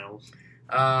in the finals.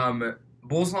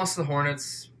 Bulls lost to the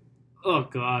Hornets. Oh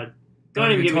God.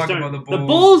 Don't even get me started. The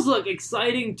Bulls look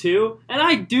exciting too, and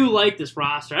I do like this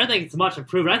roster. I think it's much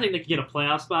improved. I think they could get a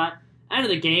playoff spot. End of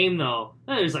the game, though,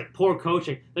 there's like poor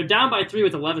coaching. They're down by 3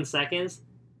 with 11 seconds,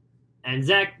 and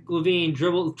Zach LaVine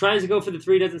tries to go for the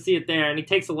 3, doesn't see it there, and he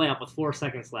takes a layup with 4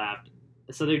 seconds left.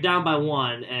 So they're down by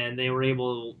 1, and they were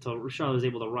able to. Rashawn was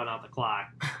able to run out the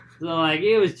clock. So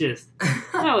it was just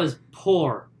that was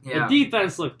poor. Yeah. The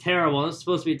defense looked terrible. It's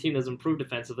supposed to be a team that's improved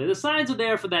defensively. The signs are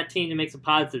there for that team to make some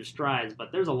positive strides,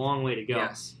 but there's a long way to go.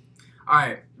 Yes. All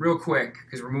right, real quick,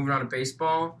 because we're moving on to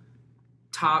baseball.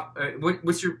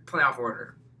 What's your playoff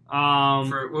order?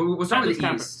 We'll start with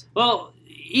the East. Well,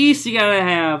 East, you gotta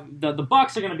have the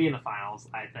Bucks are gonna be in the finals.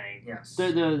 I think. Yes.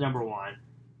 They're number 1.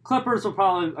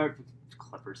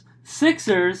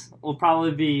 Sixers will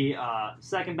probably be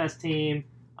second best team.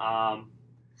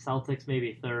 Celtics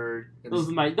maybe third.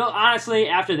 Honestly,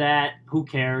 after that, who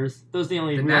cares? Those are the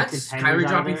only real Nets? contenders. Kyrie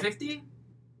dropping there. 50?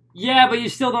 Yeah, but you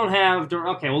still don't have.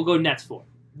 Okay, we'll go Nets 4.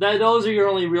 Those are your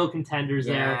only real contenders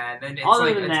there. Yeah, and then it's Other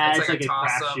like than that, it's like a toss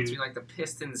up crapshoot. between like the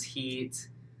Pistons, Heat,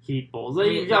 Bulls.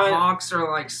 The Hawks are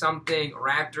like something.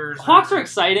 Raptors. Hawks are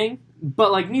exciting,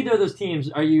 but like neither of those teams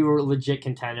are you a legit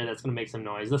contender that's going to make some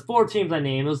noise. The 4 teams I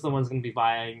named, those are the ones going to be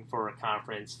vying for a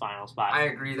conference final spot. I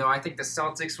agree, though. I think the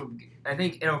Celtics will. I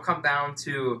think it'll come down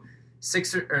to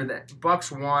the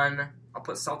Bucks 1. I'll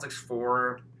put Celtics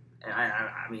 4. And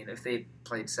I mean, if they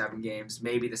played 7 games,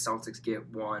 maybe the Celtics get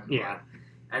 1. Yeah.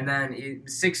 And then the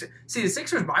Sixers.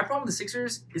 My problem with the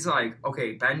Sixers is like,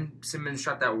 okay, Ben Simmons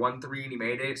shot that 1 3 and he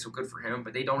made it, so good for him.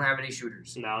 But they don't have any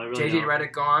shooters. No, they really JJ don't.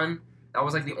 Redick gone. That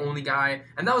was like the only guy,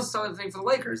 and that was the other thing for the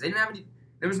Lakers. They didn't have any.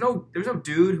 There was no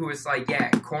dude who was like,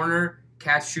 corner,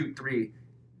 catch, shoot 3.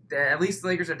 At least the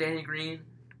Lakers have Danny Green.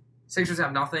 Sixers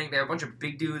have nothing. They have a bunch of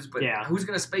big dudes, but who's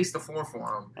gonna space the floor for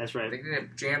them? That's right. They're gonna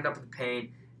get jammed up with the paint.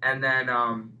 And then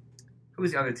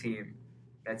who's the other team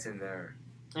that's in there?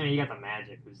 I mean, you got the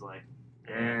Magic, who's like,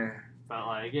 but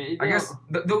like, I guess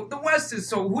the West is.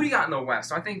 So who do you got in the West?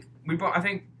 So I think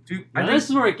this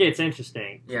is where it gets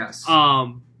interesting. Yes.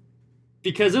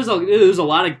 Because there's a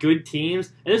lot of good teams,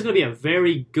 and there's going to be a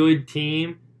very good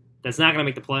team that's not going to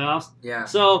make the playoffs. Yeah.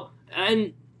 So,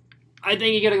 and I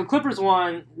think you got to go Clippers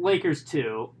 1, Lakers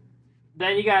 2.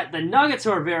 Then you got the Nuggets,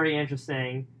 who are very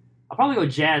interesting. I'll probably go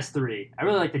Jazz 3. I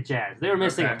really like the Jazz. They were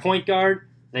missing a point guard.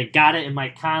 They got it in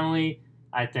Mike Conley.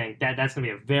 I think that's going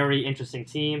to be a very interesting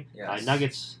team. Yes.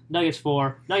 Nuggets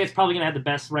 4. Nuggets probably going to have the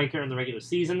best record in the regular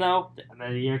season, though, at the end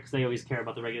of the year, because they always care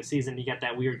about the regular season. You got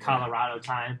that weird Colorado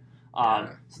time.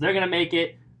 So they're going to make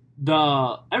it.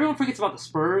 Everyone forgets about the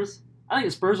Spurs. I think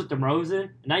the Spurs with DeRozan.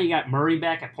 And now you got Murray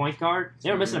back at point guard.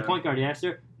 They were missing a point guard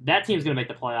yesterday. That team's going to make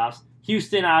the playoffs.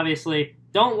 Houston, obviously.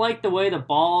 Don't like the way the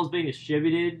ball is being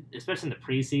distributed, especially in the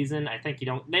preseason. I think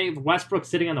they have Westbrook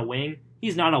sitting on the wing.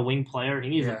 He's not a wing player. He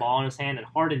needs the ball in his hand, and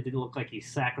Harden didn't look like he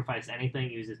sacrificed anything.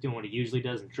 He was just doing what he usually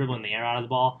does and dribbling the air out of the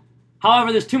ball.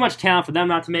 However, there's too much talent for them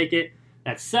not to make it.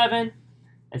 That's 7.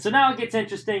 And so now it gets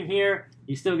interesting here.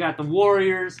 You still got the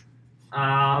Warriors.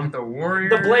 The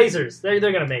Warriors? The Blazers. They're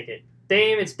going to make it.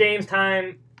 It's Dame's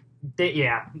time.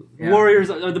 Warriors,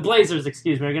 or the Blazers,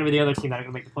 excuse me, are going to be the other team that are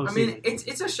going to make the postseason. I mean,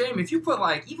 it's a shame. If you put,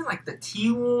 even the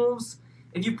T-Wolves,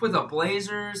 if you put the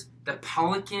Blazers, the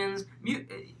Pelicans, even,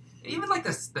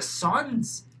 the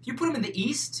Suns, if you put them in the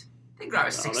East, they grab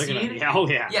a 6 seed.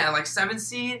 Yeah, 7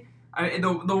 seed. I mean,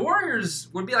 the Warriors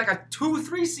would be like a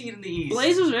 2-3 seed in the East.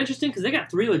 Blazers are interesting because they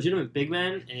got 3 legitimate big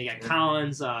men, and you got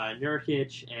Collins,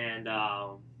 Nurkic, and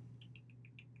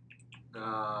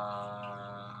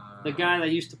The guy that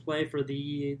used to play for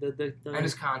the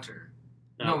Enes Kanter.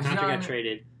 No, he's Kanter not got in it.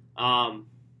 traded.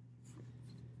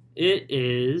 It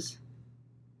is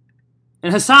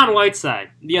and Hassan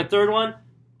Whiteside. The third one.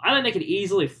 I think they could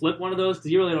easily flip one of those because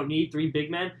you really don't need 3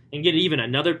 big men and get even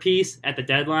another piece at the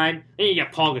deadline. And you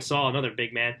got Paul Gasol, another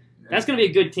big man. That's going to be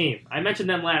a good team. I mentioned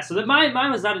them last. So mine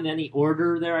was not in any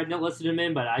order there. I listed them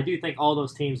in, but I do think all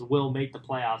those teams will make the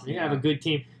playoffs. And you're going to have a good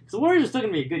team. Because the Warriors are still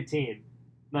going to be a good team.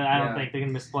 But I don't think they're going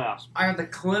to miss the playoffs. I have the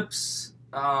Clips.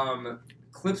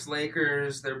 Clips,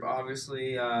 Lakers. They're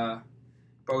obviously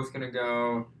both going to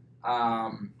go. I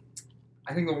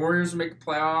think the Warriors will make the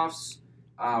playoffs.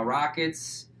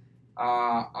 Rockets.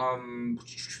 I'm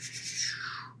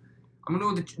going to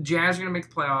go with the Jazz are going to make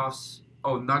the playoffs.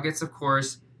 Oh, Nuggets, of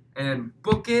course. And then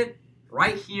book it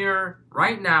right here,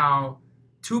 right now.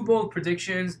 2 bold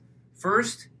predictions.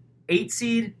 First, 8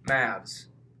 seed Mavs.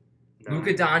 No.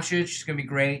 Luka Doncic is going to be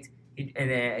great.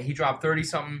 He dropped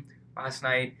 30-something last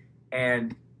night.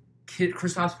 And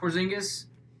Kristaps Porzingis,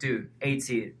 dude, 8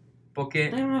 seed. Book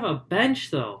it. They don't have a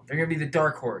bench, though. They're going to be the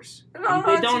dark horse. They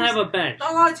don't have a bench.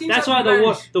 Not a lot of teams That's have why a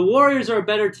bench. the Warriors are a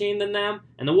better team than them,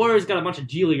 and the Warriors got a bunch of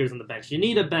G Leaguers on the bench. You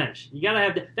need a bench. You gotta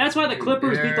have. That's why the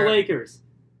Clippers beat the Lakers.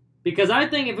 Because I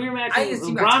think if we were matching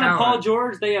LeBron and Paul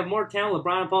George, they have more talent,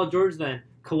 LeBron and Paul George, than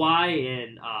Kawhi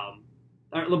and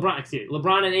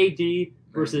LeBron and AD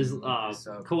versus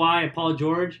Kawhi and Paul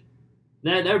George.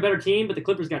 They're a better team, but the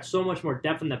Clippers got so much more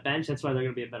depth on the bench. That's why they're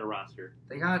going to be a better roster.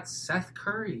 They got Seth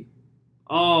Curry.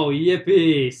 Oh,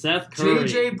 yippee. Seth Curry.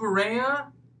 JJ Barea.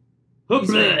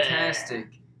 He's fantastic.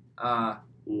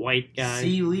 White guy.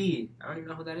 C. Lee. I don't even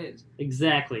know who that is.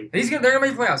 Exactly. They're going to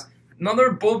make the playoffs.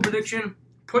 Another bold prediction.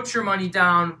 Put your money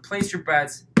down. Place your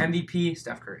bets. MVP,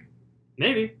 Steph Curry.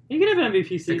 Maybe. You can have an MVP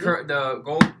season. The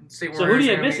Golden State Warriors. So who do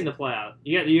you have missing the playoffs?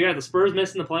 You got the Spurs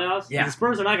missing the playoffs? Yeah. The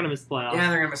Spurs are not going to miss the playoffs. Yeah,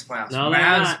 they're going to miss the playoffs. No, they're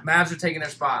not. Mavs are taking their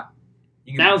spot.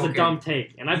 That was a dumb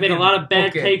take. And I've made a lot of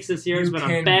bad takes this year. It's been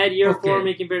a bad year for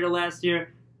me compared to last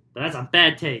year. But that's a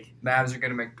bad take. Mavs are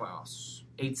going to make playoffs.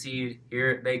 8 seed.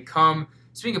 Here they come.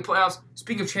 Speaking of playoffs,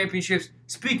 speaking of championships,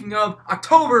 speaking of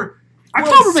October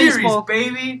World baseball.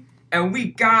 Series, baby. And we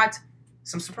got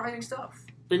some surprising stuff.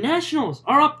 The Nationals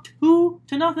are up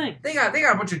 2-0. They got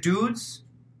a bunch of dudes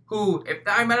who, if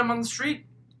I met them on the street,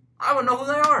 I would know who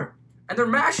they are. And they're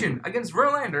mashing against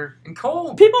Verlander and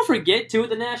Cole. People forget, too, with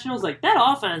the Nationals, like, that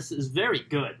offense is very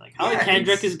good. Like, Howie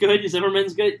Kendrick is good,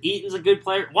 Zimmerman's good, Eaton's a good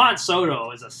player, Juan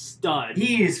Soto is a stud.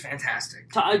 He is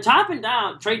fantastic. Top and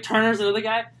down, Trey Turner's another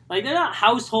guy. Like, they're not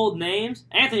household names.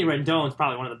 Anthony Rendon's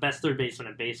probably one of the best third basemen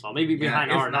in baseball, maybe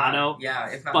behind Arenado.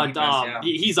 If not but the best,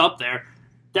 he's up there.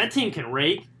 That team can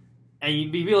rake.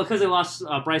 And because they lost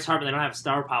Bryce Harper, they don't have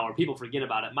star power. People forget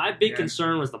about it. My big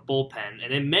concern was the bullpen.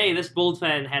 And in May, this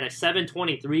bullpen had a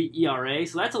 7.23 ERA,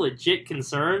 so that's a legit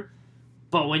concern.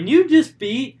 But when you just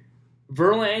beat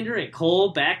Verlander and Cole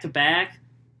back-to-back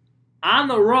on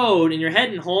the road and you're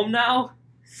heading home now,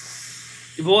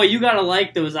 boy, you got to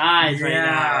like those eyes right now.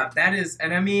 Yeah, that is.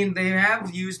 And, I mean, they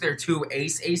have used their 2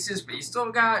 aces, but you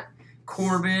still got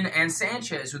Corbin and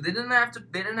Sanchez, who they didn't have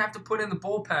to put in the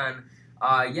bullpen.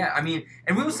 I mean,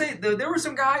 and we will say there were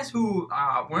some guys who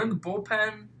were in the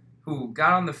bullpen who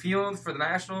got on the field for the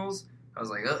Nationals. I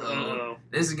was like,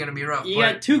 this is going to be rough. You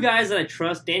got 2 guys that I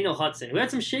trust, Daniel Hudson, who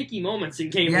had some shaky moments in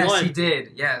Game 1. Yes, he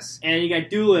did, yes. And you got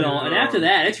Doolittle, and after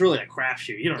that, it's really a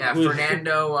crapshoot. You don't know who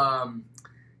Fernando,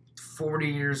 40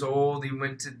 years old, he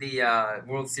went to the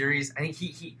World Series. I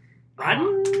think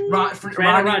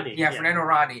Rodney. Yeah, Fernando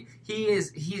Rodney. He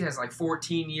has like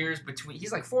 14 years between.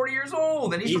 He's like 40 years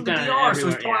old, and he's from the DR, so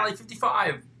he's probably like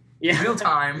 55. Yeah. Real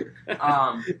time.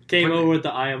 Came over with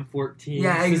the I am 14.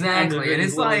 Yeah, exactly. And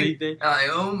it's like,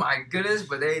 oh my goodness,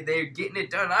 but they're getting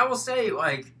it done. I will say,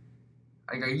 like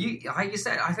you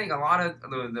said, I think a lot of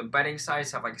the betting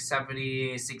sites have like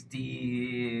 70,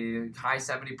 60, high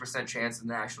 70% chance of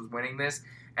the Nationals winning this.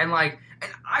 And I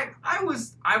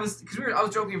was because I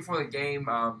was joking before the game,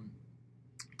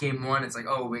 game 1. It's like,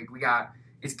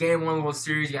 it's game 1 of the World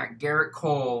Series. You got Garrett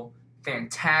Cole,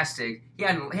 fantastic. He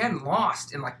hadn't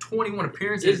lost in like 21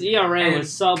 appearances. His ERA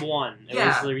was sub 1. It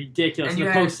was ridiculous in the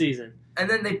postseason. And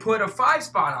then they put a 5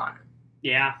 spot on him.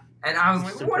 Yeah. And I was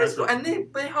like, what is going? And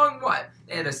they hung what?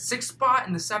 They had a 6 spot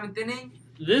in the 7th inning.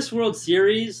 This World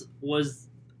Series was,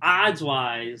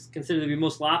 odds-wise, considered to be the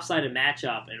most lopsided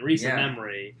matchup in recent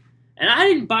memory. And I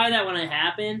didn't buy that when it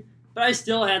happened, but I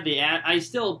still had I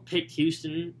still picked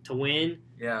Houston to win.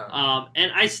 Yeah.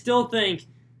 And I still think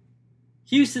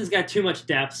Houston's got too much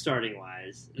depth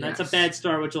starting-wise. And that's a bad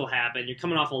start, which will happen. You're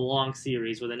coming off a long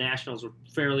series where the Nationals were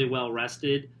fairly well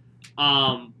rested.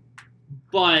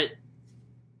 But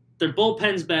their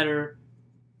bullpen's better.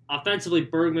 Offensively,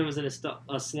 Bergman was in a slump.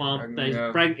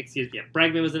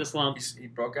 Bregman was in a slump. He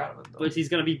broke out of it, though. Which he's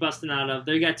going to be busting out of.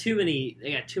 They got too many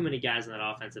guys on that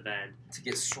offensive end to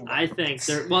get swept. I think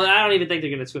they're. Well, I don't even think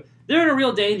they're going to sweep. They're in a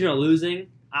real danger of losing.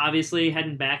 Obviously,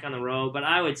 heading back on the road, but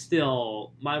I would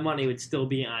still. My money would still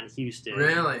be on Houston.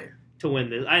 Really? To win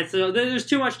this, so there's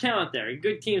too much talent there.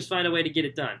 Good teams find a way to get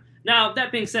it done. Now,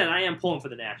 that being said, I am pulling for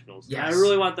the Nationals. Yes. I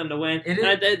really want them to win.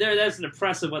 That's an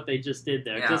impressive what they just did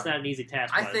there. Yeah. It's just not an easy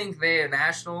task. I think the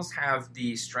Nationals have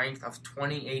the strength of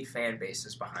 28 fan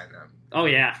bases behind them. Oh,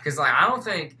 yeah. Because, I don't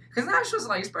think... Because Nationals,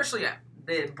 especially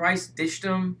Bryce ditched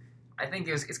them. I think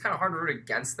it's kind of hard to root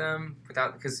against them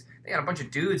because they got a bunch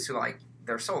of dudes who,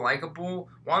 they're so likable.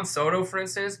 Juan Soto, for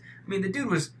instance. I mean, the dude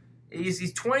was...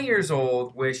 He's 20 years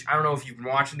old, which I don't know if you've been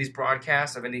watching these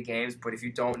broadcasts of any games, but if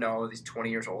you don't know, he's 20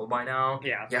 years old by now.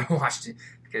 Yeah. Yeah, watched it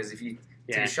because if you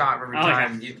take a shot every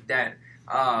time, you're dead.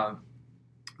 But,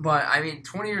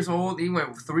 20 years old, he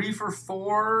went 3 for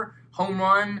 4, home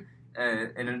run,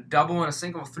 and a double and a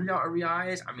single, 3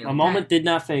 RBIs. A moment did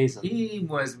not phase him. He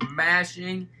was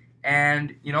mashing,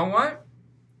 and you know what?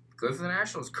 Good for the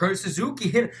Nationals. Kurt Suzuki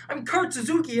hit a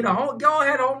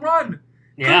go-ahead home run.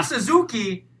 Yeah. Kurt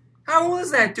Suzuki... How old is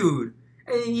that dude?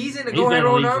 And he's in a go-ahead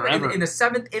run in the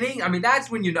 7th inning. That's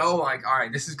when you know, all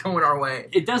right, this is going our way.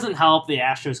 It doesn't help the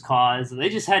Astros' cause. They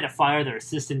just had to fire their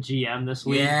assistant GM this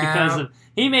week because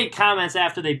he made comments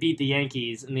after they beat the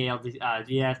Yankees in the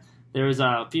LDS. There was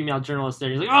a female journalist there.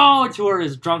 He's like, to her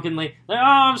is drunkenly,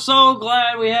 I'm so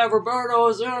glad we have Roberto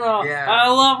Osuna. Yeah. I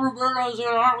love Roberto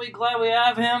Osuna. Aren't we glad we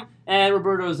have him? And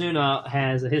Roberto Osuna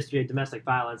has a history of domestic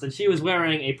violence. And she was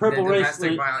wearing a purple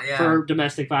bracelet for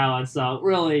domestic violence. So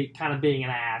really kind of being an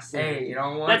ass. Hey, you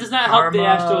know what? That does not help the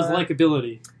Astros'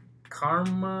 likability.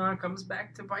 Karma comes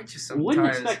back to bite you sometimes. Wouldn't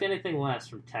expect anything less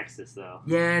from Texas, though.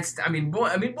 Yeah,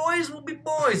 boys will be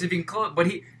boys if you can close. But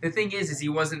the thing is he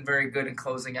wasn't very good at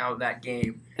closing out that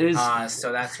game.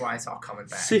 So that's why it's all coming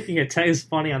back. Speaking of Texas,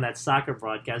 funny on that soccer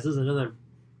broadcast, this is another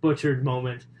butchered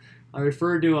moment. I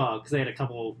referred to because they had a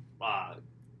couple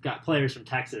got players from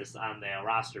Texas on the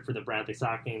roster for the Bradley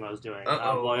soccer game I was doing.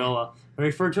 Loyola. I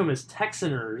referred to them as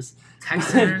Texaners.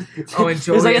 Texaners? Enjoy. It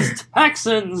was like, it's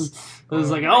Texans. It was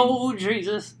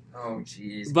Jesus. Oh,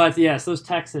 jeez. But yes, those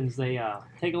Texans, they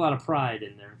take a lot of pride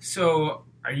in there. So,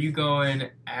 are you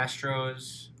going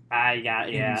Astros? I got,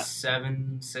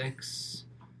 7-6?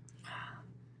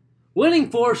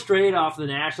 Winning 4 straight off the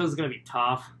Nationals is going to be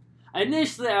tough.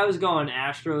 Initially, I was going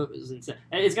Astros in 7.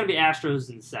 It's going to be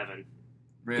Astros in 7.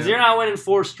 Because you're not winning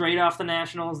 4 straight off the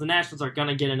Nationals. The Nationals are going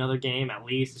to get another game at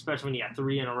least, especially when you got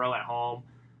 3 in a row at home.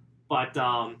 But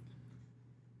I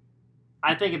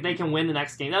think if they can win the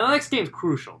next game, now the next game's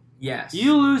crucial. Yes.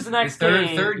 You lose the next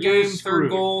game. Third game,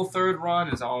 third goal, third run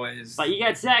is always. But you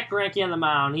got Zach Greinke on the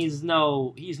mound. He's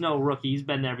no rookie. He's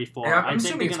been there before. Yeah, I'm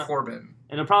assuming it's Corbin.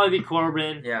 It'll probably be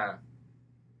Corbin. Yeah.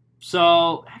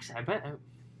 So actually, I bet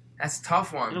that's a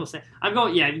tough one. I'm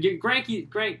going. Yeah,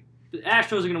 Greinke. The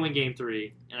Astros are going to win Game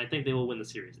 3, and I think they will win the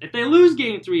series. If they lose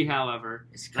Game 3, however,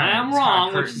 I'm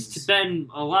wrong, which has been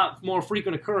a lot more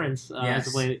frequent occurrence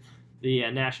as the way the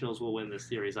Nationals will win this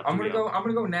series. I'm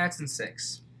gonna go Nats in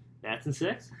 6. Nats in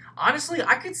 6? Honestly,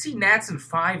 I could see Nats in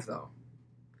 5 though.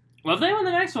 Well, if they win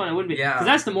the next one, it wouldn't be. Yeah, because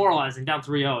that's demoralizing. Down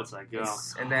 3-0, it's like,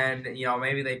 and then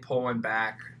maybe they pull one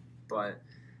back, but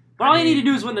all you need to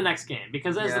do is win the next game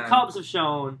because as the Cubs have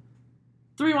shown.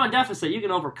 3-1 deficit you can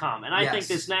overcome, and I think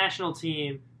this national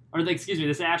team,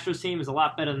 this Astros team is a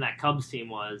lot better than that Cubs team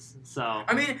was. So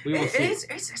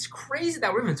it's crazy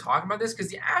that we're even talking about this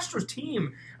because the Astros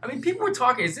team. People were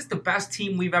talking. Is this the best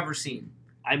team we've ever seen?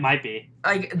 It might be.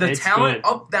 The talent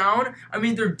up down.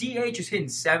 Their DH is hitting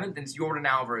 7th, and it's Jordan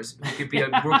Alvarez who could be a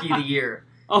rookie of the year.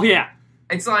 Oh yeah.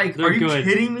 It's like, are you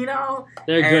kidding me now?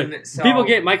 They're good. So, people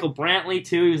get Michael Brantley,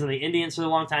 too. He was in the Indians for a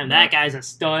long time. That guy's a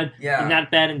stud. Yeah. He's not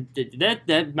bad. And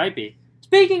that might be.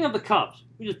 Speaking of the Cubs,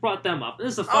 we just brought them up.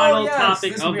 This is the final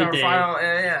topic of the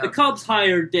day. The Cubs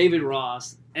hired David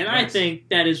Ross, and I think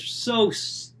that is so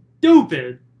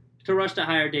stupid to rush to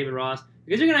hire David Ross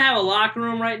because you're going to have a locker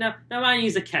room right now. Now, mind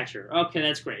he's a catcher. Okay,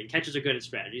 that's great. Catchers are good at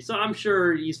strategy, so I'm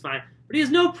sure he's fine. But he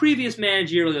has no previous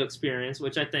managerial experience,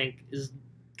 which I think is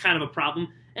kind of a problem.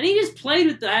 And he just played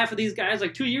with half of these guys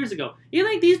like 2 years ago. You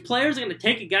think these players are going to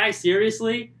take a guy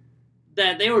seriously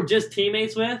that they were just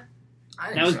teammates with?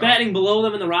 That was batting below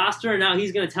them in the roster, and now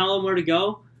he's going to tell them where to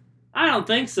go? I don't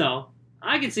think so.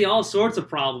 I can see all sorts of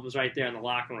problems right there in the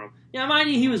locker room. Yeah,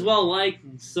 mind you, he was well-liked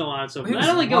and so on and so forth. That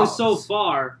only goes so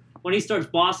far when he starts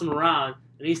bossing around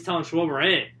and he's telling Schwarber,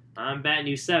 hey, I'm batting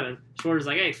you 7th. Schwarter's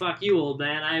like, hey, fuck you, old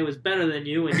man. I was better than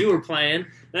you when you were playing.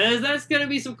 That's going to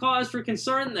be some cause for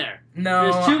concern there.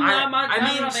 No, There's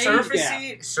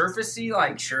surfacey,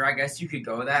 like, sure, I guess you could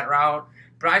go that route.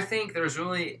 But I think there's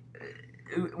really,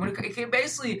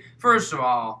 basically, first of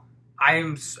all, I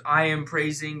am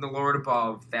praising the Lord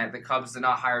above that the Cubs did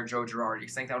not hire Joe Girardi. I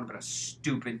think that would have been a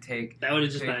stupid take. That would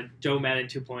have just been Joe Madden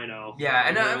 2.0. Yeah,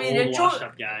 and I mean, and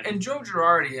Joe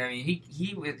Girardi, I mean,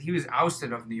 he was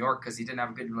ousted of New York because he didn't have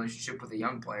a good relationship with the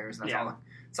young players. And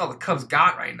that's all the Cubs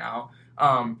got right now.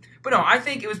 But no, I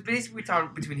think it was basically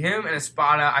between him and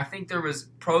Espada. I think there was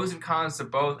pros and cons to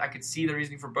both. I could see the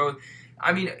reasoning for both.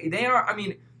 I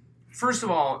mean, first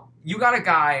of all, you got a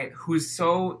guy who is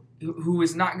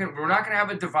not going to, we're not going to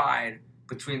have a divide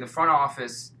between the front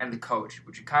office and the coach,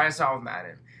 which you kind of saw with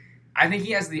Madden. I think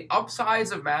he has the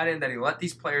upsides of Madden that he let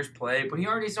these players play, but he's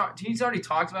already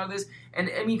talked about this. And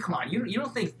I mean, come on, you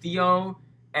don't think Theo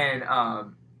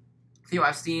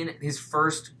Epstein, his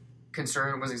first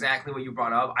concern was exactly what you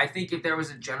brought up? I think if there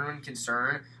was a genuine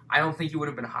concern, I don't think he would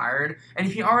have been hired. And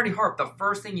if he already harped, the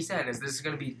first thing he said is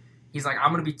he's like,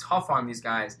 I'm going to be tough on these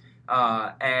guys.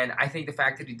 And I think the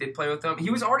fact that he did play with them, he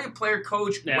was already a player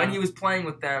coach when he was playing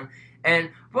with them.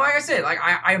 And well, like I said, like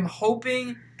I'm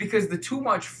hoping, because the too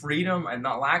much freedom and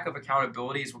the lack of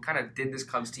accountability is what kind of did this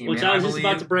Cubs team. Which I was just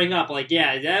about to bring up. Like,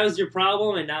 yeah, that was your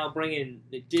problem, and now bringing.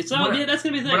 So yeah, that's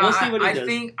gonna be the thing. We'll see what he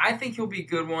does. I think he'll be a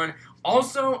good one.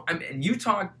 Also, I mean,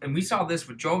 and we saw this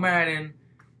with Joe Madden,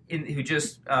 who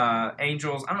just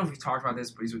Angels. I don't know if we talked about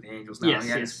this, but he's with the Angels now. Yes, he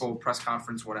had his full press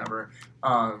conference, whatever.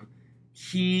 I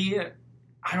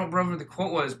don't remember what the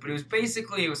quote was, but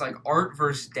it was like art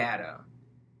versus data.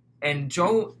 And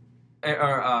Joe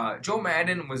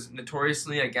Madden was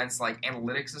notoriously against like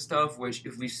analytics and stuff, which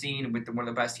if we've seen with one of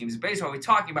the best teams in baseball, we're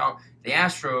talking about the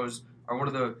Astros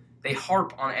are they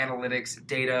harp on analytics,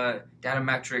 data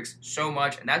metrics so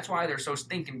much, and that's why they're so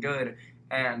stinking good.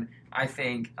 And I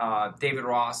think David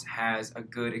Ross has a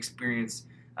good experience,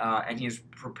 and he is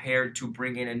prepared to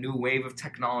bring in a new wave of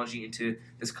technology into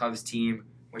this Cubs team,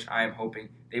 which I am hoping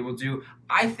they will do.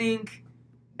 I think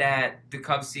that the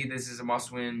Cubs see this as a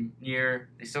must-win year.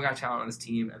 They still got talent on this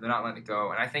team, and they're not letting it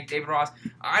go. And I think David Ross,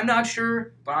 I'm not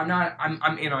sure, but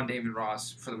I'm in on David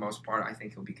Ross for the most part. I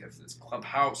think he'll be good for this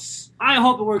clubhouse. I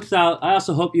hope it works out. I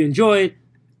also hope you enjoyed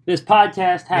this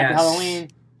podcast. Happy Halloween.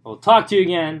 We'll talk to you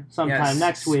again sometime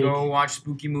next week. Go watch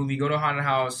Spooky Movie. Go to Haunted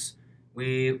House.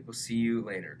 We will see you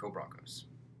later. Go Broncos.